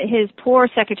 His poor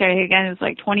secretary, who again was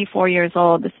like 24 years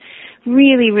old, this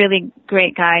really, really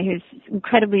great guy who's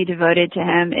incredibly devoted to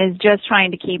him, is just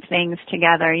trying to keep things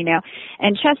together,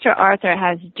 And Chester Arthur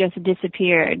has just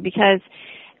disappeared because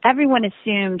everyone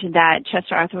assumed that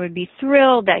Chester Arthur would be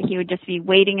thrilled, that he would just be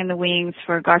waiting in the wings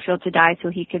for Garfield to die so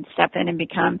he could step in and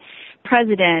become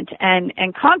president. And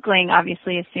Conkling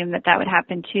obviously assumed that would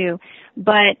happen too.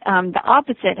 But the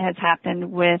opposite has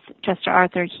happened with Chester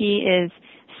Arthur. He is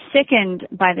sickened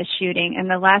by the shooting, and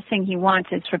the last thing he wants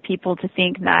is for people to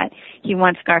think that he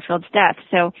wants Garfield's death.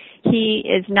 So he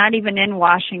is not even in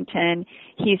Washington.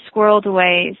 He's squirreled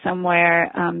away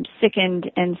somewhere, sickened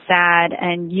and sad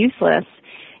and useless.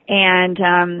 And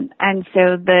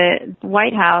so the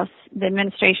White House, the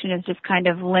administration is just kind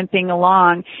of limping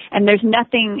along, and there's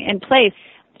nothing in place.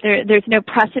 There's no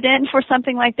precedent for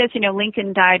something like this.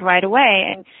 Lincoln died right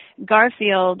away, and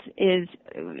Garfield is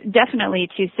definitely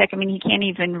too sick. I mean, he can't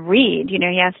even read. He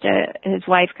has to. His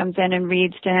wife comes in and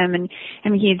reads to him, and I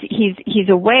mean, he's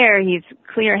aware, he's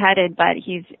clear-headed, but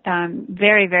he's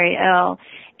very, very ill.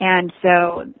 And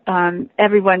so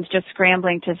everyone's just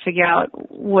scrambling to figure out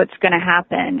what's going to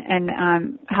happen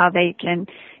and how they can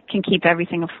keep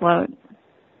everything afloat.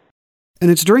 And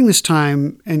it's during this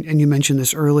time, and you mentioned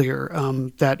this earlier,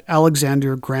 that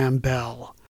Alexander Graham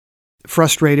Bell,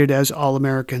 frustrated as all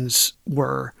Americans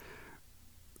were,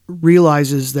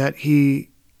 realizes that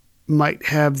he might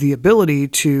have the ability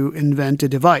to invent a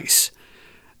device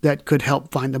that could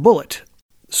help find the bullet.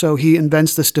 So he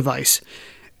invents this device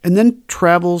and then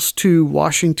travels to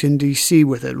Washington, D.C.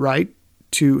 with it, right,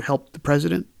 to help the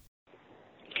president?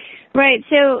 Right.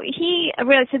 So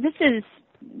this is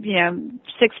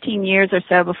 16 years or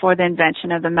so before the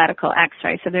invention of the medical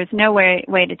X-ray. So there's no way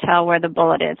to tell where the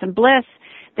bullet is. And Bliss,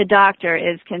 the doctor,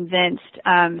 is convinced.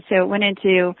 So it went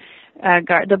into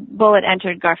the bullet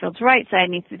entered Garfield's right side,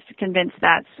 and he's convinced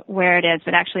that's where it is.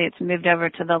 But actually, it's moved over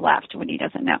to the left when he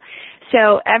doesn't know.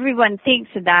 So everyone thinks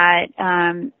that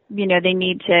they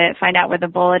need to find out where the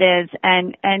bullet is,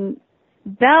 and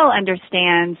Bell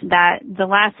understands that the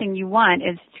last thing you want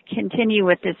is to continue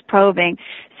with this probing.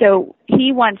 So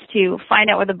he wants to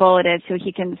find out where the bullet is so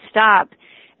he can stop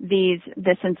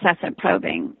this incessant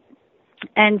probing.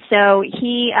 And so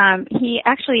he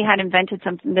actually had invented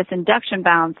this induction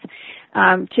balance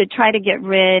to try to get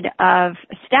rid of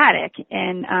static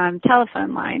in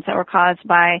telephone lines that were caused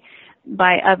by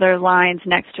other lines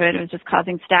next to it. It was just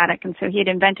causing static. And so he had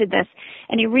invented this,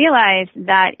 and he realized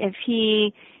that if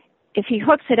he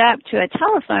hooks it up to a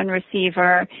telephone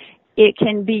receiver, it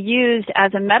can be used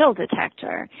as a metal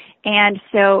detector. And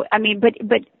so, I mean, but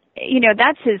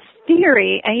that's his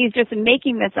theory, and he's just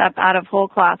making this up out of whole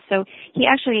cloth. So he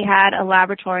actually had a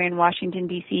laboratory in Washington,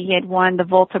 D.C. He had won the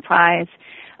Volta Prize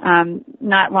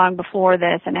not long before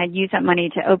this, and had used that money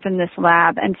to open this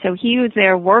lab. And so he was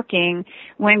there working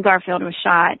when Garfield was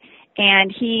shot.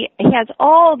 And he has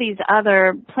all these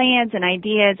other plans and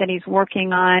ideas that he's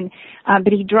working on,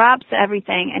 but he drops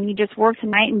everything, and he just works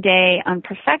night and day on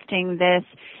perfecting this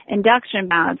induction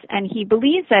bounce. And he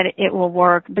believes that it will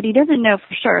work, but he doesn't know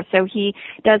for sure. So he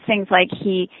does things like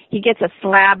he gets a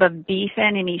slab of beef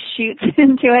in and he shoots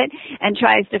into it and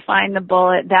tries to find the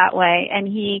bullet that way. And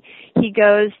he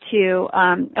goes to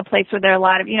a place where there are a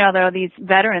lot of, there are these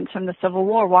veterans from the Civil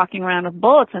War walking around with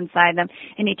bullets inside them,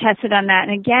 and he tests it on that,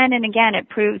 and again it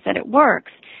proves that it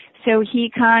works. So he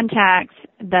contacts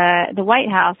the White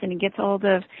House, and he gets hold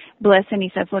of Bliss, and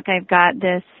he says, look, I've got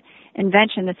this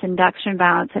invention, this induction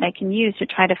bounce that I can use to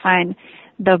try to find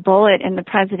the bullet in the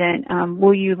president.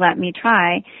 Will you let me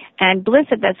try? And Bliss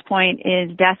at this point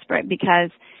is desperate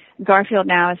because Garfield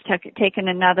now has taken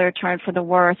another turn for the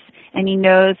worse, and he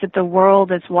knows that the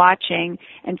world is watching,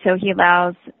 and so he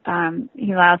allows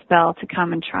Bell to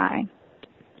come and try.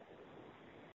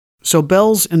 So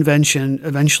Bell's invention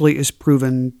eventually is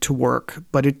proven to work,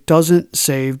 but it doesn't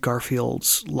save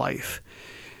Garfield's life.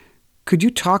 Could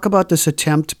you talk about this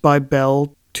attempt by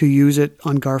Bell to use it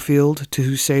on Garfield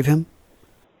to save him?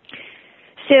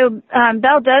 So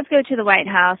Bell does go to the White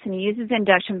House, and he uses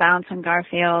induction bounce on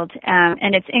Garfield,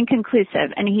 and it's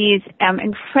inconclusive. And he's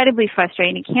incredibly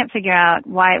frustrated. He can't figure out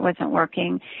why it wasn't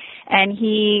working. And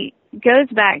he goes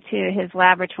back to his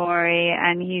laboratory,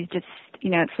 and he's just,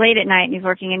 it's late at night, and he's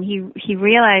working, and he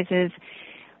realizes,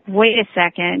 wait a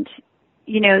second,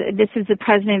 this is the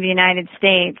President of the United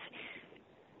States.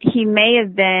 He may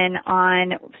have been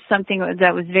on something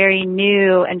that was very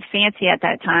new and fancy at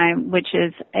that time, which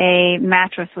is a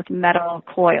mattress with metal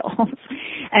coils.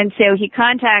 And so he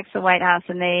contacts the White House,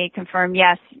 and they confirm,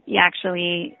 yes,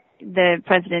 actually, the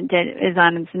president is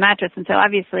on this mattress. And so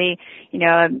obviously,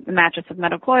 a mattress with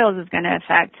metal coils is going to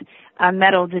affect a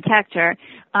metal detector.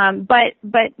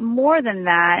 But more than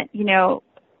that,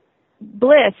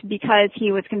 Bliss, because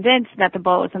he was convinced that the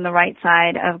bullet was on the right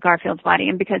side of Garfield's body,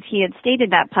 and because he had stated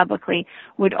that publicly,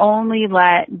 would only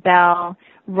let Bell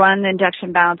run the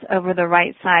induction bounce over the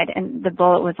right side, and the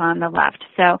bullet was on the left.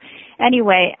 So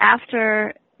anyway,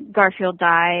 after Garfield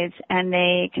dies and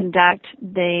they conduct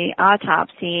the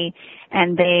autopsy,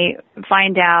 and they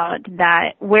find out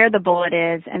that where the bullet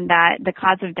is and that the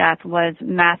cause of death was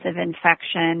massive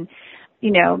infection,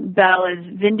 Bell is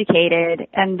vindicated,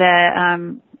 and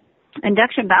the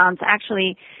induction bounce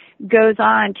actually goes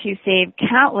on to save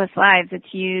countless lives.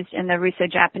 It's used in the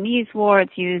Russo-Japanese War.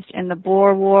 It's used in the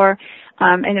Boer War.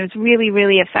 And it was really,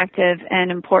 really effective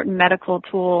and important medical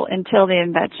tool until the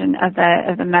invention of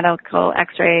the medical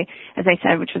X-ray, as I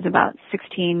said, which was about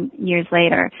 16 years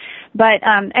later. But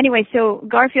anyway, so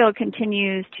Garfield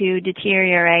continues to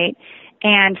deteriorate,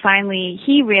 and finally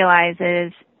he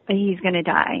realizes he's going to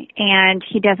die, and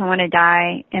he doesn't want to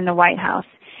die in the White House.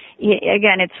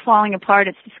 Again, it's falling apart,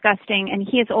 it's disgusting, and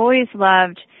he has always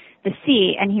loved the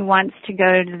sea, and he wants to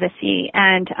go to the sea.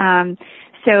 And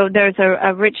so there's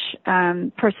a rich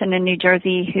person in New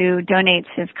Jersey who donates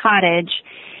his cottage,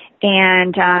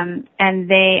 and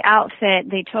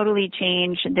they totally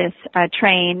change this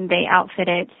train. They outfit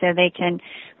it so they can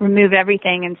remove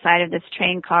everything inside of this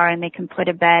train car, and they can put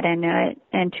a bed into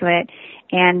it,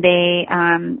 and they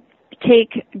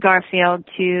take Garfield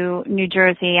to New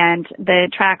Jersey, and the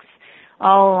tracks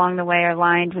all along the way are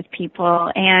lined with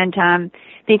people. And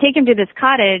they take him to this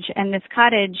cottage, and this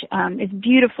cottage is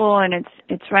beautiful, and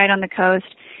it's right on the coast.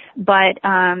 But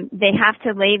they have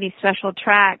to lay these special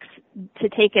tracks to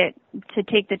take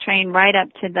the train right up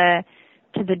to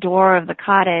the door of the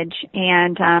cottage.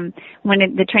 And when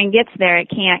the train gets there, it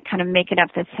can't kind of make it up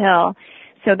this hill.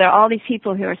 So there are all these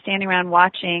people who are standing around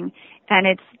watching, and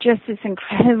it's just this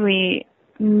incredibly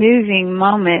moving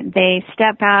moment. They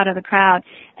step out of the crowd,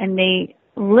 and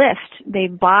they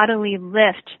bodily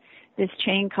lift this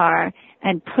train car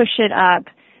and push it up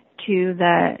to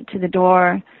the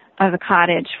door of the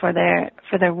cottage for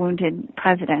their wounded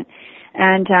president.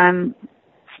 And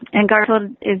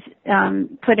Garfield is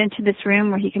put into this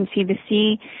room where he can see the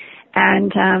sea,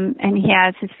 and he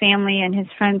has his family and his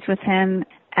friends with him.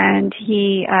 And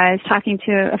he is talking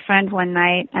to a friend one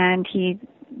night, and he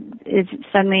is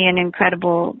suddenly in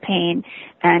incredible pain,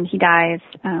 and he dies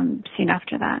soon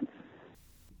after that.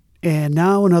 And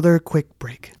now another quick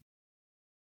break.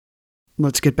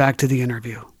 Let's get back to the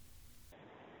interview.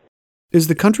 Is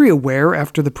the country aware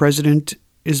after the president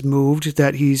is moved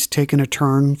that he's taken a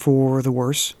turn for the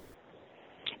worse?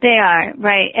 They are,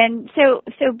 right. And so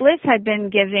Bliss had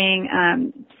been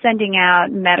sending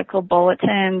out medical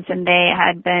bulletins, and they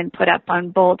had been put up on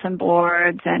bulletin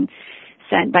boards and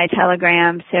sent by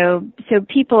telegram. So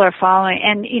people are following,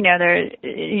 and, there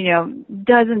are,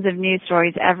 dozens of news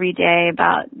stories every day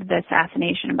about the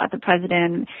assassination, about the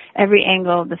president, every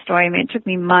angle of the story. I mean, it took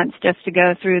me months just to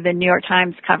go through the New York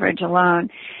Times coverage alone.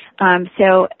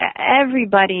 So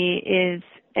everybody is,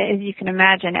 as you can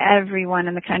imagine, everyone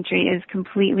in the country is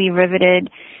completely riveted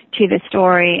to the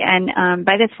story. And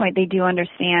by this point, they do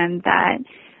understand that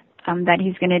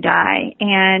he's going to die.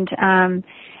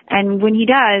 And when he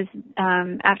does,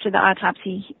 after the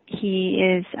autopsy,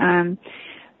 he is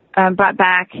brought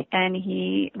back and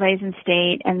he lays in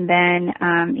state, and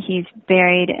then he's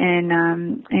buried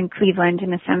in Cleveland,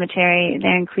 in a cemetery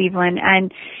there in Cleveland.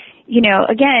 And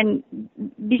again,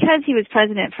 because he was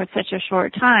president for such a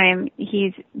short time,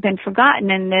 he's been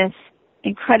forgotten, and this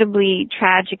incredibly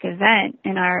tragic event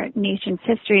in our nation's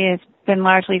history has been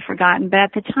largely forgotten. But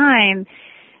at the time,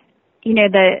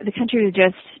 the country was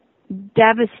just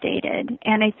devastated.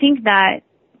 And I think that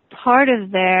part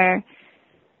of their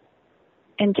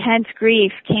intense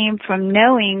grief came from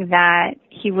knowing that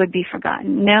he would be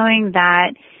forgotten, knowing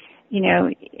that,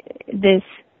 this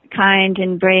kind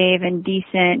and brave and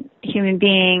decent human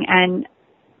being, and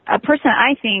a person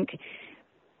I think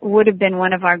would have been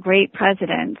one of our great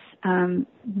presidents,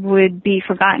 would be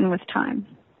forgotten with time.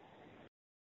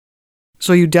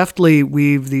 So you deftly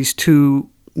weave these two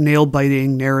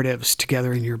nail-biting narratives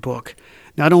together in your book.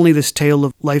 Not only this tale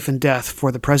of life and death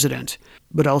for the president,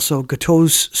 but also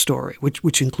Guiteau's story,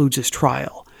 which includes his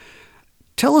trial.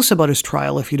 Tell us about his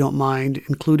trial, if you don't mind,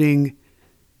 including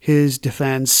his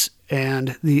defense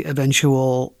and the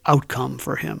eventual outcome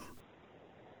for him.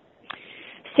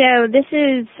 So this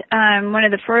is one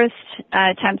of the first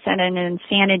attempts at an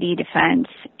insanity defense.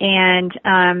 And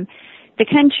the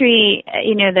country,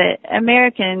 the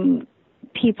American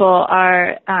people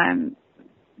are,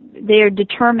 they're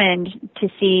determined to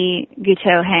see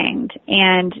Guiteau hanged.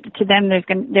 And to them,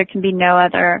 there can be no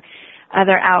other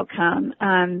outcome.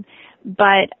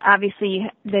 But obviously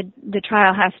the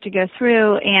trial has to go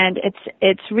through, and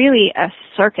it's really a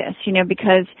circus,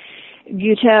 because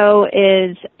Guiteau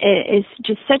is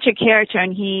just such a character,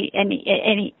 and he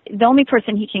the only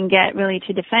person he can get really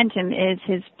to defend him is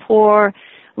his poor,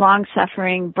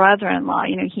 long-suffering brother-in-law.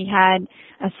 He had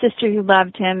a sister who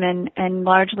loved him and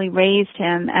largely raised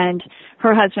him, and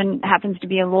her husband happens to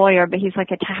be a lawyer, but he's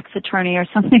like a tax attorney or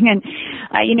something, and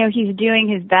he's doing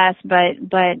his best, but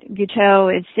Guiteau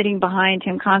is sitting behind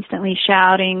him, constantly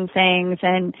shouting things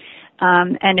and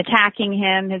attacking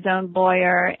him, his own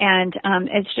lawyer, and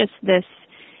it's just this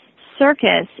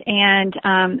circus, and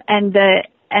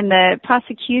the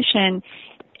prosecution,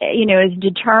 is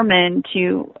determined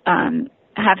to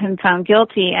have him found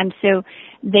guilty, and so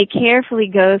they carefully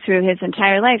go through his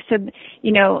entire life. So,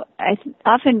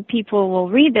 often people will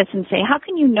read this and say, how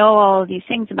can you know all of these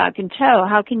things about Guiteau?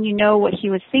 How can you know what he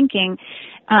was thinking?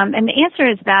 And the answer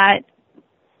is that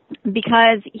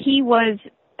because he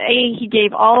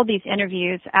gave all of these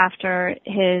interviews after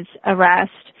his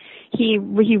arrest. He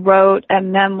wrote a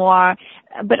memoir,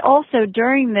 but also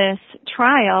during this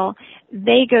trial,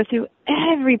 they go through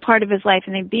every part of his life,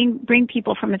 and they bring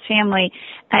people from his family,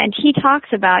 and he talks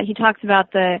about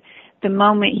the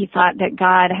moment he thought that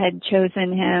God had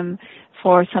chosen him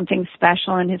for something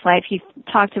special in his life. He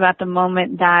talked about the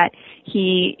moment that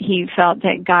he felt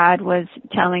that God was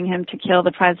telling him to kill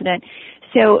the president.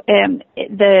 So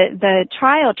the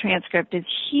trial transcript is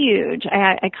huge.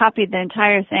 I copied the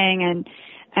entire thing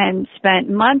and spent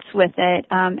months with it,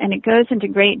 and it goes into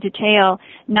great detail,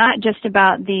 not just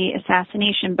about the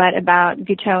assassination, but about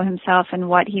Guiteau himself and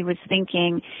what he was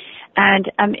thinking. And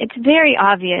it's very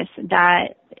obvious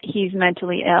that he's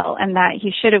mentally ill and that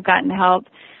he should have gotten help,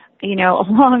 a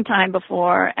long time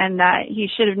before, and that he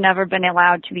should have never been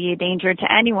allowed to be a danger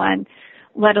to anyone,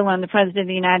 let alone the President of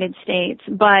the United States.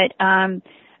 But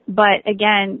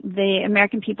again, the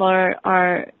American people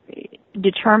are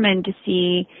determined to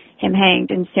see him hanged,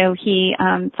 and so he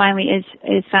finally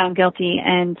is found guilty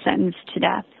and sentenced to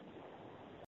death.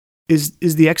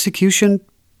 Is the execution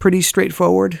pretty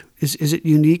straightforward? Is it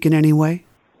unique in any way?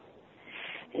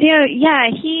 Yeah.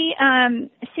 He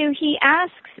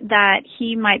asks that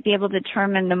he might be able to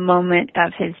determine the moment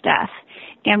of his death,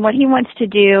 and what he wants to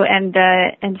do, and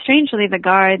strangely the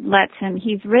guard lets him.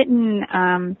 He's written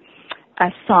a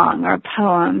song or a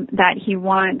poem that he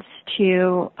wants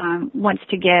to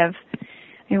give.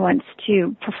 He wants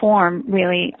to perform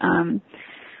really on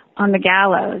on the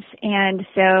gallows. And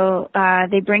so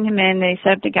they bring him in, they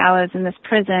set up the gallows in this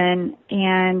prison,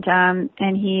 and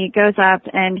he goes up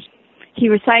and he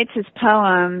recites his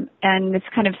poem, and this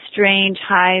kind of strange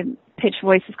high-pitched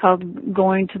voice is called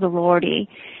Going to the Lordy.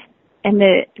 And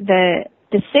the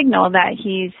signal that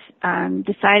he's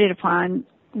decided upon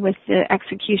with the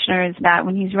executioner is that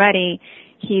when he's ready,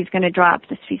 he's going to drop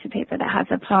this piece of paper that has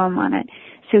a poem on it.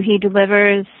 So he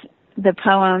delivers the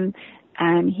poem,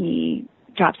 and he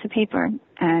drops the paper,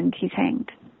 and he's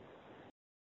hanged.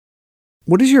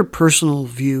 What is your personal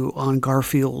view on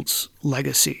Garfield's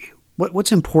legacy?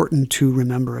 What's important to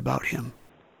remember about him?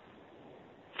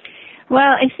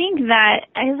 Well, I think that,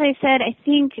 as I said, I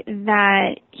think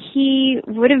that he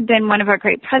would have been one of our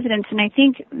great presidents, and I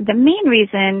think the main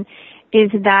reason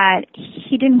is that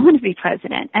he didn't want to be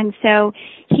president. And so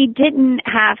he didn't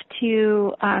have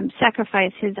to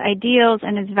sacrifice his ideals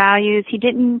and his values. He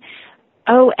didn't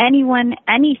owe anyone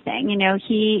anything.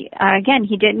 He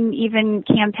didn't even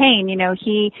campaign.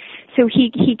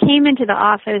 He came into the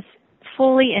office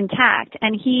fully intact,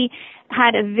 and he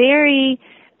had a very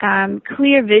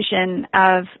clear vision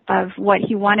of what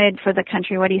he wanted for the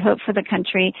country, what he hoped for the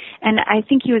country. And I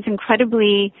think he was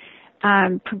incredibly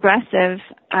progressive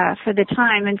for the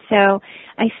time. And so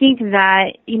I think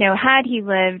that, had he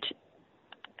lived,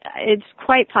 it's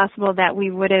quite possible that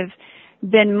we would have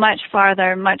been much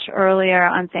farther, much earlier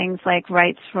on things like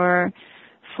rights for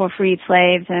freed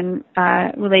slaves and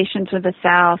relations with the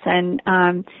South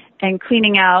and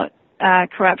cleaning out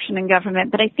corruption in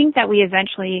government. But I think that we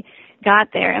eventually got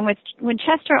there. And when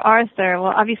Chester Arthur,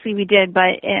 well, obviously we did,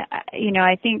 but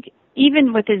I think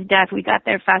even with his death, we got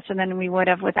there faster than we would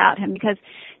have without him, because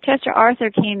Chester Arthur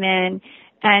came in,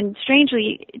 and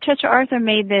strangely, Chester Arthur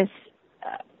made this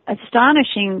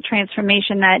astonishing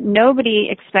transformation that nobody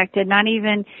expected, not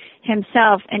even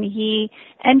himself. And he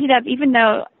ended up, even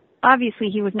though obviously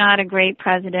he was not a great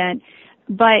president,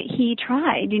 but he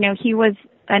tried. He was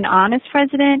an honest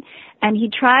president, and he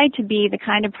tried to be the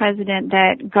kind of president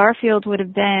that Garfield would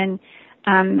have been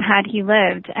had he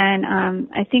lived. And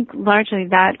I think largely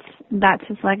that's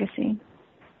his legacy.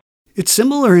 It's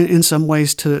similar in some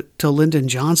ways to Lyndon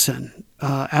Johnson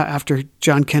after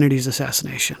John Kennedy's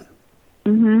assassination.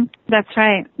 Mm-hmm. That's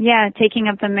right. Yeah, taking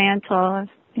up the mantle of,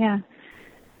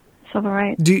 civil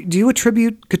rights. Do you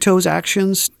attribute Guiteau's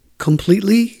actions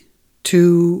completely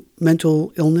to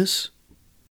mental illness?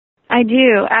 I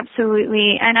do,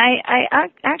 absolutely. And I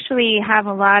actually have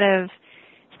a lot of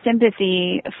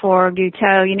sympathy for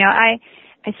Guiteau. I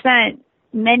spent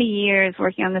many years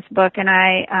working on this book,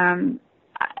 and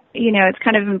it's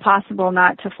kind of impossible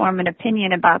not to form an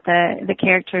opinion about the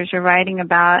characters you're writing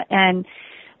about, and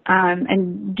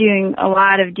doing a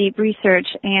lot of deep research.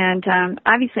 And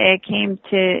obviously I came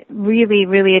to really,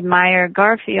 really admire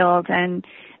Garfield, and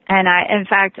in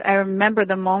fact, I remember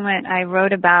the moment I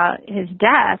wrote about his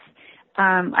death,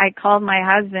 I called my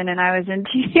husband, and I was in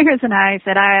tears, and I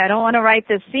said, I don't want to write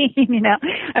this scene,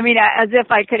 as if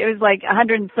I could. It was like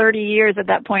 130 years at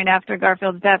that point after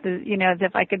Garfield's death, as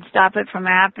if I could stop it from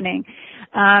happening.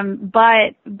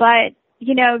 But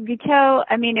Guiteau,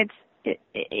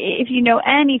 if you know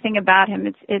anything about him,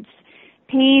 it's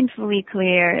painfully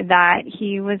clear that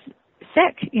he was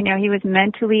sick. He was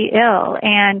mentally ill,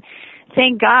 and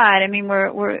thank God.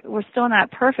 We're still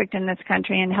not perfect in this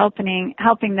country in helping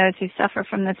those who suffer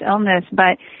from this illness,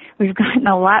 but we've gotten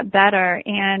a lot better.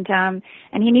 And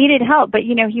he needed help, but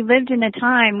he lived in a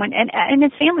time when, and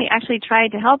his family actually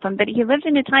tried to help him, but he lived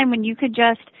in a time when you could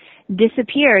just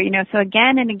disappear. So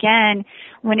again and again,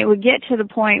 when it would get to the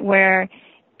point where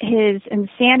his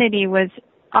insanity was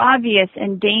obvious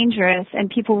and dangerous, and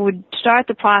people would start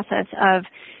the process of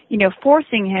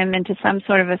forcing him into some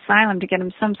sort of asylum to get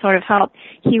him some sort of help,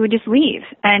 he would just leave,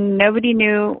 and nobody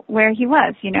knew where he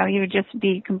was. He would just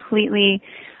be completely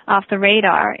off the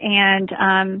radar,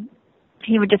 and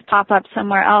he would just pop up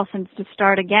somewhere else and just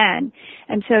start again.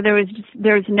 And so there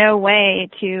was no way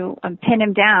to pin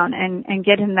him down and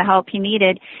get him the help he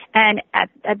needed, and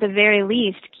at the very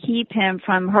least keep him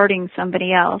from hurting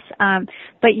somebody else.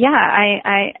 But yeah,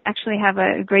 I actually have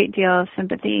a great deal of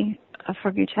sympathy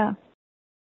for Guiteau.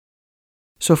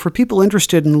 So for people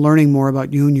interested in learning more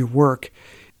about you and your work,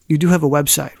 you do have a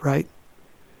website, right?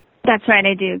 That's right,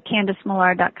 I do.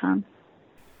 CandiceMillard.com.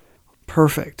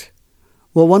 Perfect.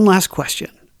 Well, one last question.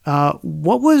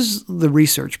 What was the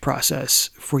research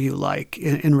process for you like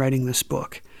in writing this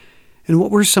book? And what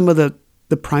were some of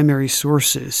the primary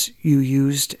sources you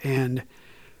used? And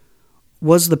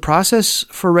was the process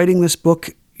for writing this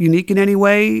book unique in any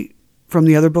way from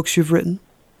the other books you've written?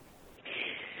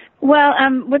 Well,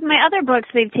 with my other books,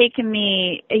 they've taken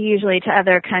me usually to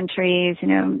other countries,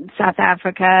 South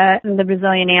Africa, the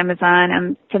Brazilian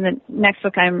Amazon. For the next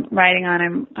book I'm writing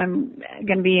on, I'm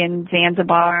going to be in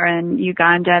Zanzibar and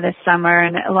Uganda this summer,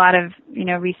 and a lot of,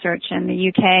 research in the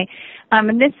UK.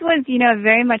 And this was,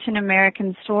 very much an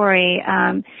American story.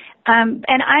 And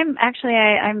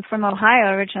I'm from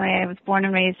Ohio originally. I was born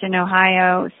and raised in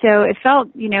Ohio. So it felt,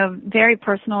 very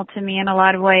personal to me in a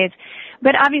lot of ways.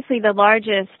 But obviously the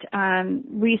largest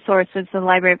resource was the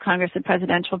Library of Congress, the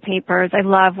Presidential Papers. I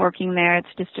love working there. It's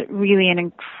just really an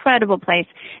incredible place.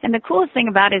 And the coolest thing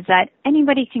about it is that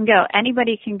anybody can go.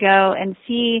 Anybody can go and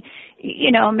see,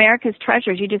 America's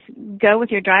treasures. You just go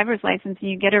with your driver's license and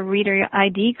you get a reader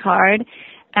ID card.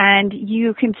 And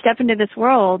you can step into this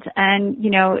world and,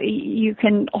 you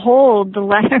can hold the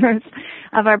letters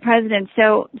of our president.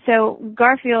 So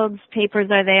Garfield's papers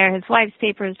are there, his wife's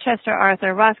papers, Chester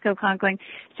Arthur, Roscoe Conkling.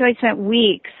 So I spent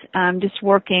weeks, just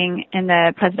working in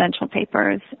the presidential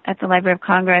papers at the Library of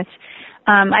Congress.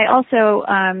 I also,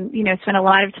 spent a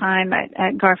lot of time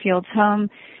at Garfield's home,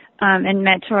 in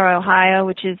Metro, Ohio,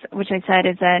 which I said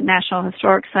is a National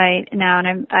Historic Site now.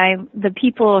 And the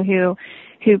people who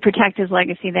protect his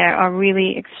legacy there are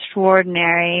really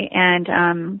extraordinary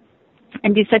and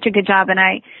do such a good job. And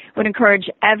I would encourage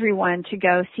everyone to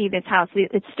go see this house.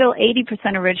 It's still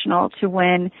 80% original to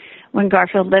when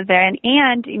Garfield lived there.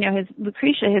 And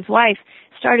Lucretia, his wife,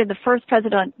 started the first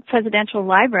presidential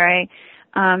library,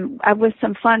 with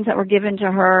some funds that were given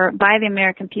to her by the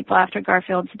American people after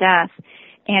Garfield's death.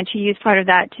 And she used part of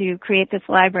that to create this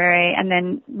library and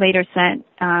then later sent,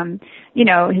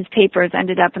 his papers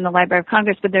ended up in the Library of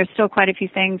Congress, but there's still quite a few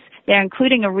things there,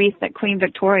 including a wreath that Queen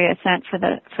Victoria sent for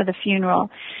the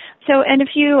funeral. So, and a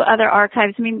few other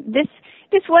archives. I mean,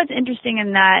 this was interesting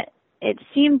in that it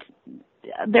seemed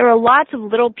there were lots of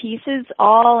little pieces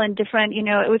all in different,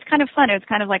 it was kind of fun. It was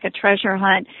kind of like a treasure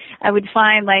hunt. I would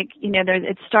find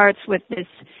it starts with this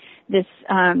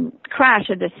crash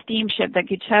of this steamship that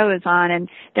Guiteau is on, and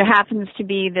there happens to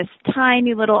be this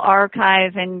tiny little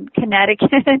archive in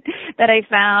Connecticut that I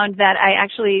found that I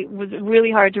actually was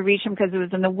really hard to reach them because it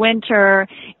was in the winter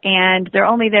and they're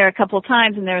only there a couple of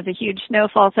times and there was a huge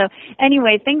snowfall. So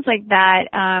anyway, things like that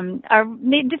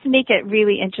just make it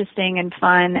really interesting and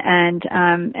fun,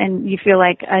 and you feel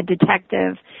like a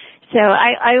detective. So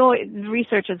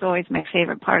research is always my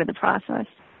favorite part of the process.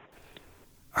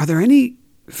 Are there any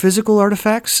physical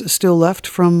artifacts still left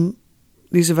from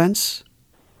these events?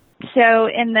 So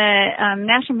in the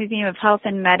National Museum of Health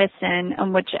and Medicine,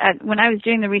 which when I was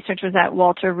doing the research was at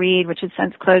Walter Reed, which has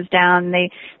since closed down.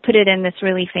 They put it in this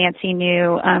really fancy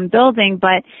new building,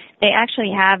 but they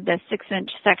actually have the 6-inch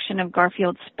section of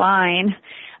Garfield's spine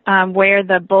where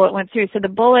the bullet went through. So the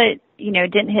bullet,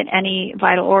 didn't hit any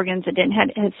vital organs. It didn't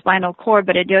hit his spinal cord,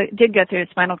 but it did go through his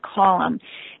spinal column.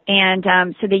 And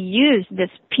so they used this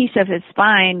piece of his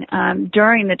spine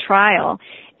during the trial,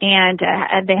 and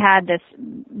they had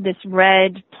this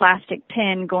red plastic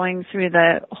pin going through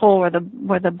the hole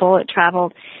where the bullet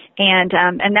traveled, and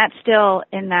that's still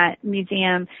in that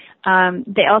museum.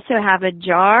 They also have a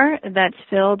jar that's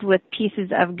filled with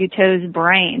pieces of Guiteau's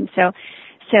brain. So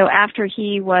after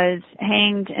he was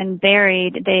hanged and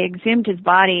buried, they exhumed his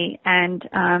body and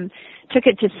took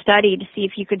it to study to see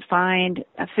if you could find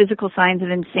physical signs of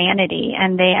insanity.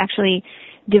 And they actually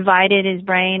divided his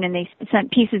brain and they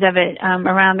sent pieces of it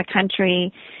around the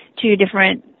country to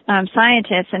different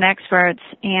scientists and experts,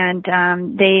 and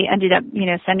they ended up,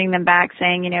 sending them back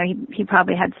saying, he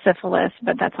probably had syphilis,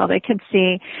 but that's all they could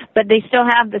see. But they still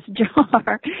have this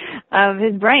jar of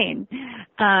his brain.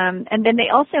 And then they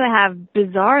also have,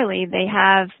 bizarrely, they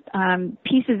have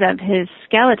pieces of his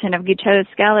skeleton, of Guiteau's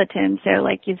skeleton, so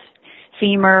like his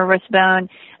femur, wrist bone.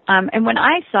 And when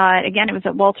I saw it, again, it was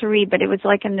at Walter Reed, but it was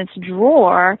like in this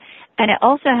drawer, and it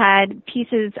also had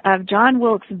pieces of John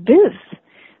Wilkes Booth's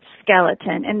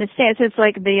skeleton in the state. So it's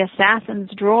like the assassin's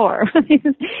drawer. It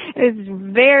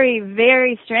was very,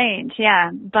 very strange. Yeah.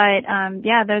 But,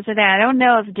 those are there. I don't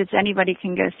know if just anybody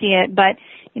can go see it, but,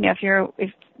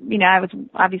 I was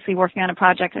obviously working on a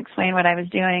project to explain what I was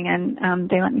doing, and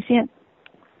they let me see it.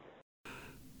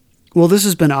 Well, this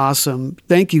has been awesome.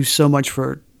 Thank you so much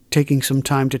for taking some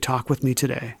time to talk with me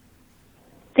today.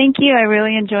 Thank you. I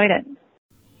really enjoyed it.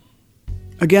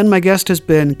 Again, my guest has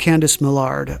been Candice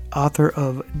Millard, author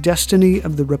of Destiny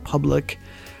of the Republic,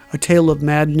 A Tale of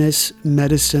Madness,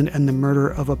 Medicine, and the Murder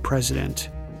of a President.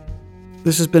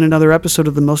 This has been another episode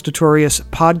of the Most Notorious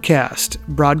podcast,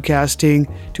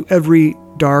 broadcasting to every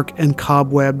dark and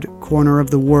cobwebbed corner of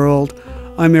the world.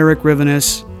 I'm Eric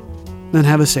Rivenes, and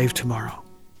have a safe tomorrow.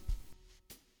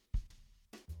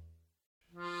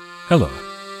 Hello.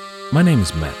 My name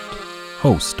is Matt,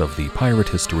 host of the Pirate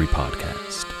History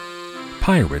Podcast.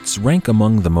 Pirates rank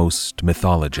among the most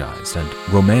mythologized and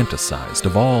romanticized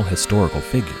of all historical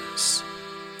figures.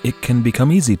 It can become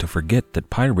easy to forget that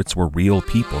pirates were real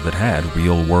people that had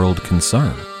real-world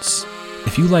concerns.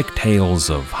 If you like tales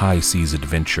of high-seas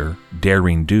adventure,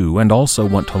 daring do, and also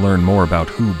want to learn more about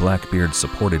who Blackbeard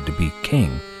supported to be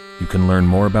king, you can learn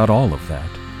more about all of that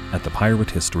at the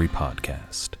Pirate History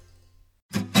Podcast.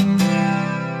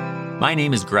 My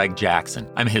name is Greg Jackson.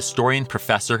 I'm a historian,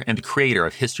 professor, and the creator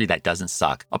of History That Doesn't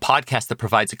Suck, a podcast that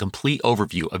provides a complete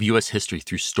overview of U.S. history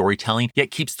through storytelling,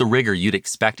 yet keeps the rigor you'd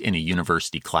expect in a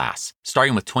university class.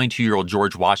 Starting with 22-year-old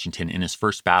George Washington in his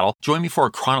first battle, join me for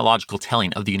a chronological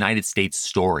telling of the United States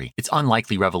story, its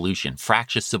unlikely revolution,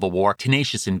 fractious civil war,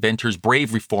 tenacious inventors,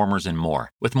 brave reformers, and more.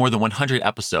 With more than 100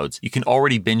 episodes, you can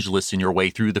already binge listen your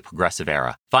way through the progressive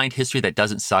era. Find History That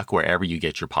Doesn't Suck wherever you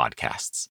get your podcasts.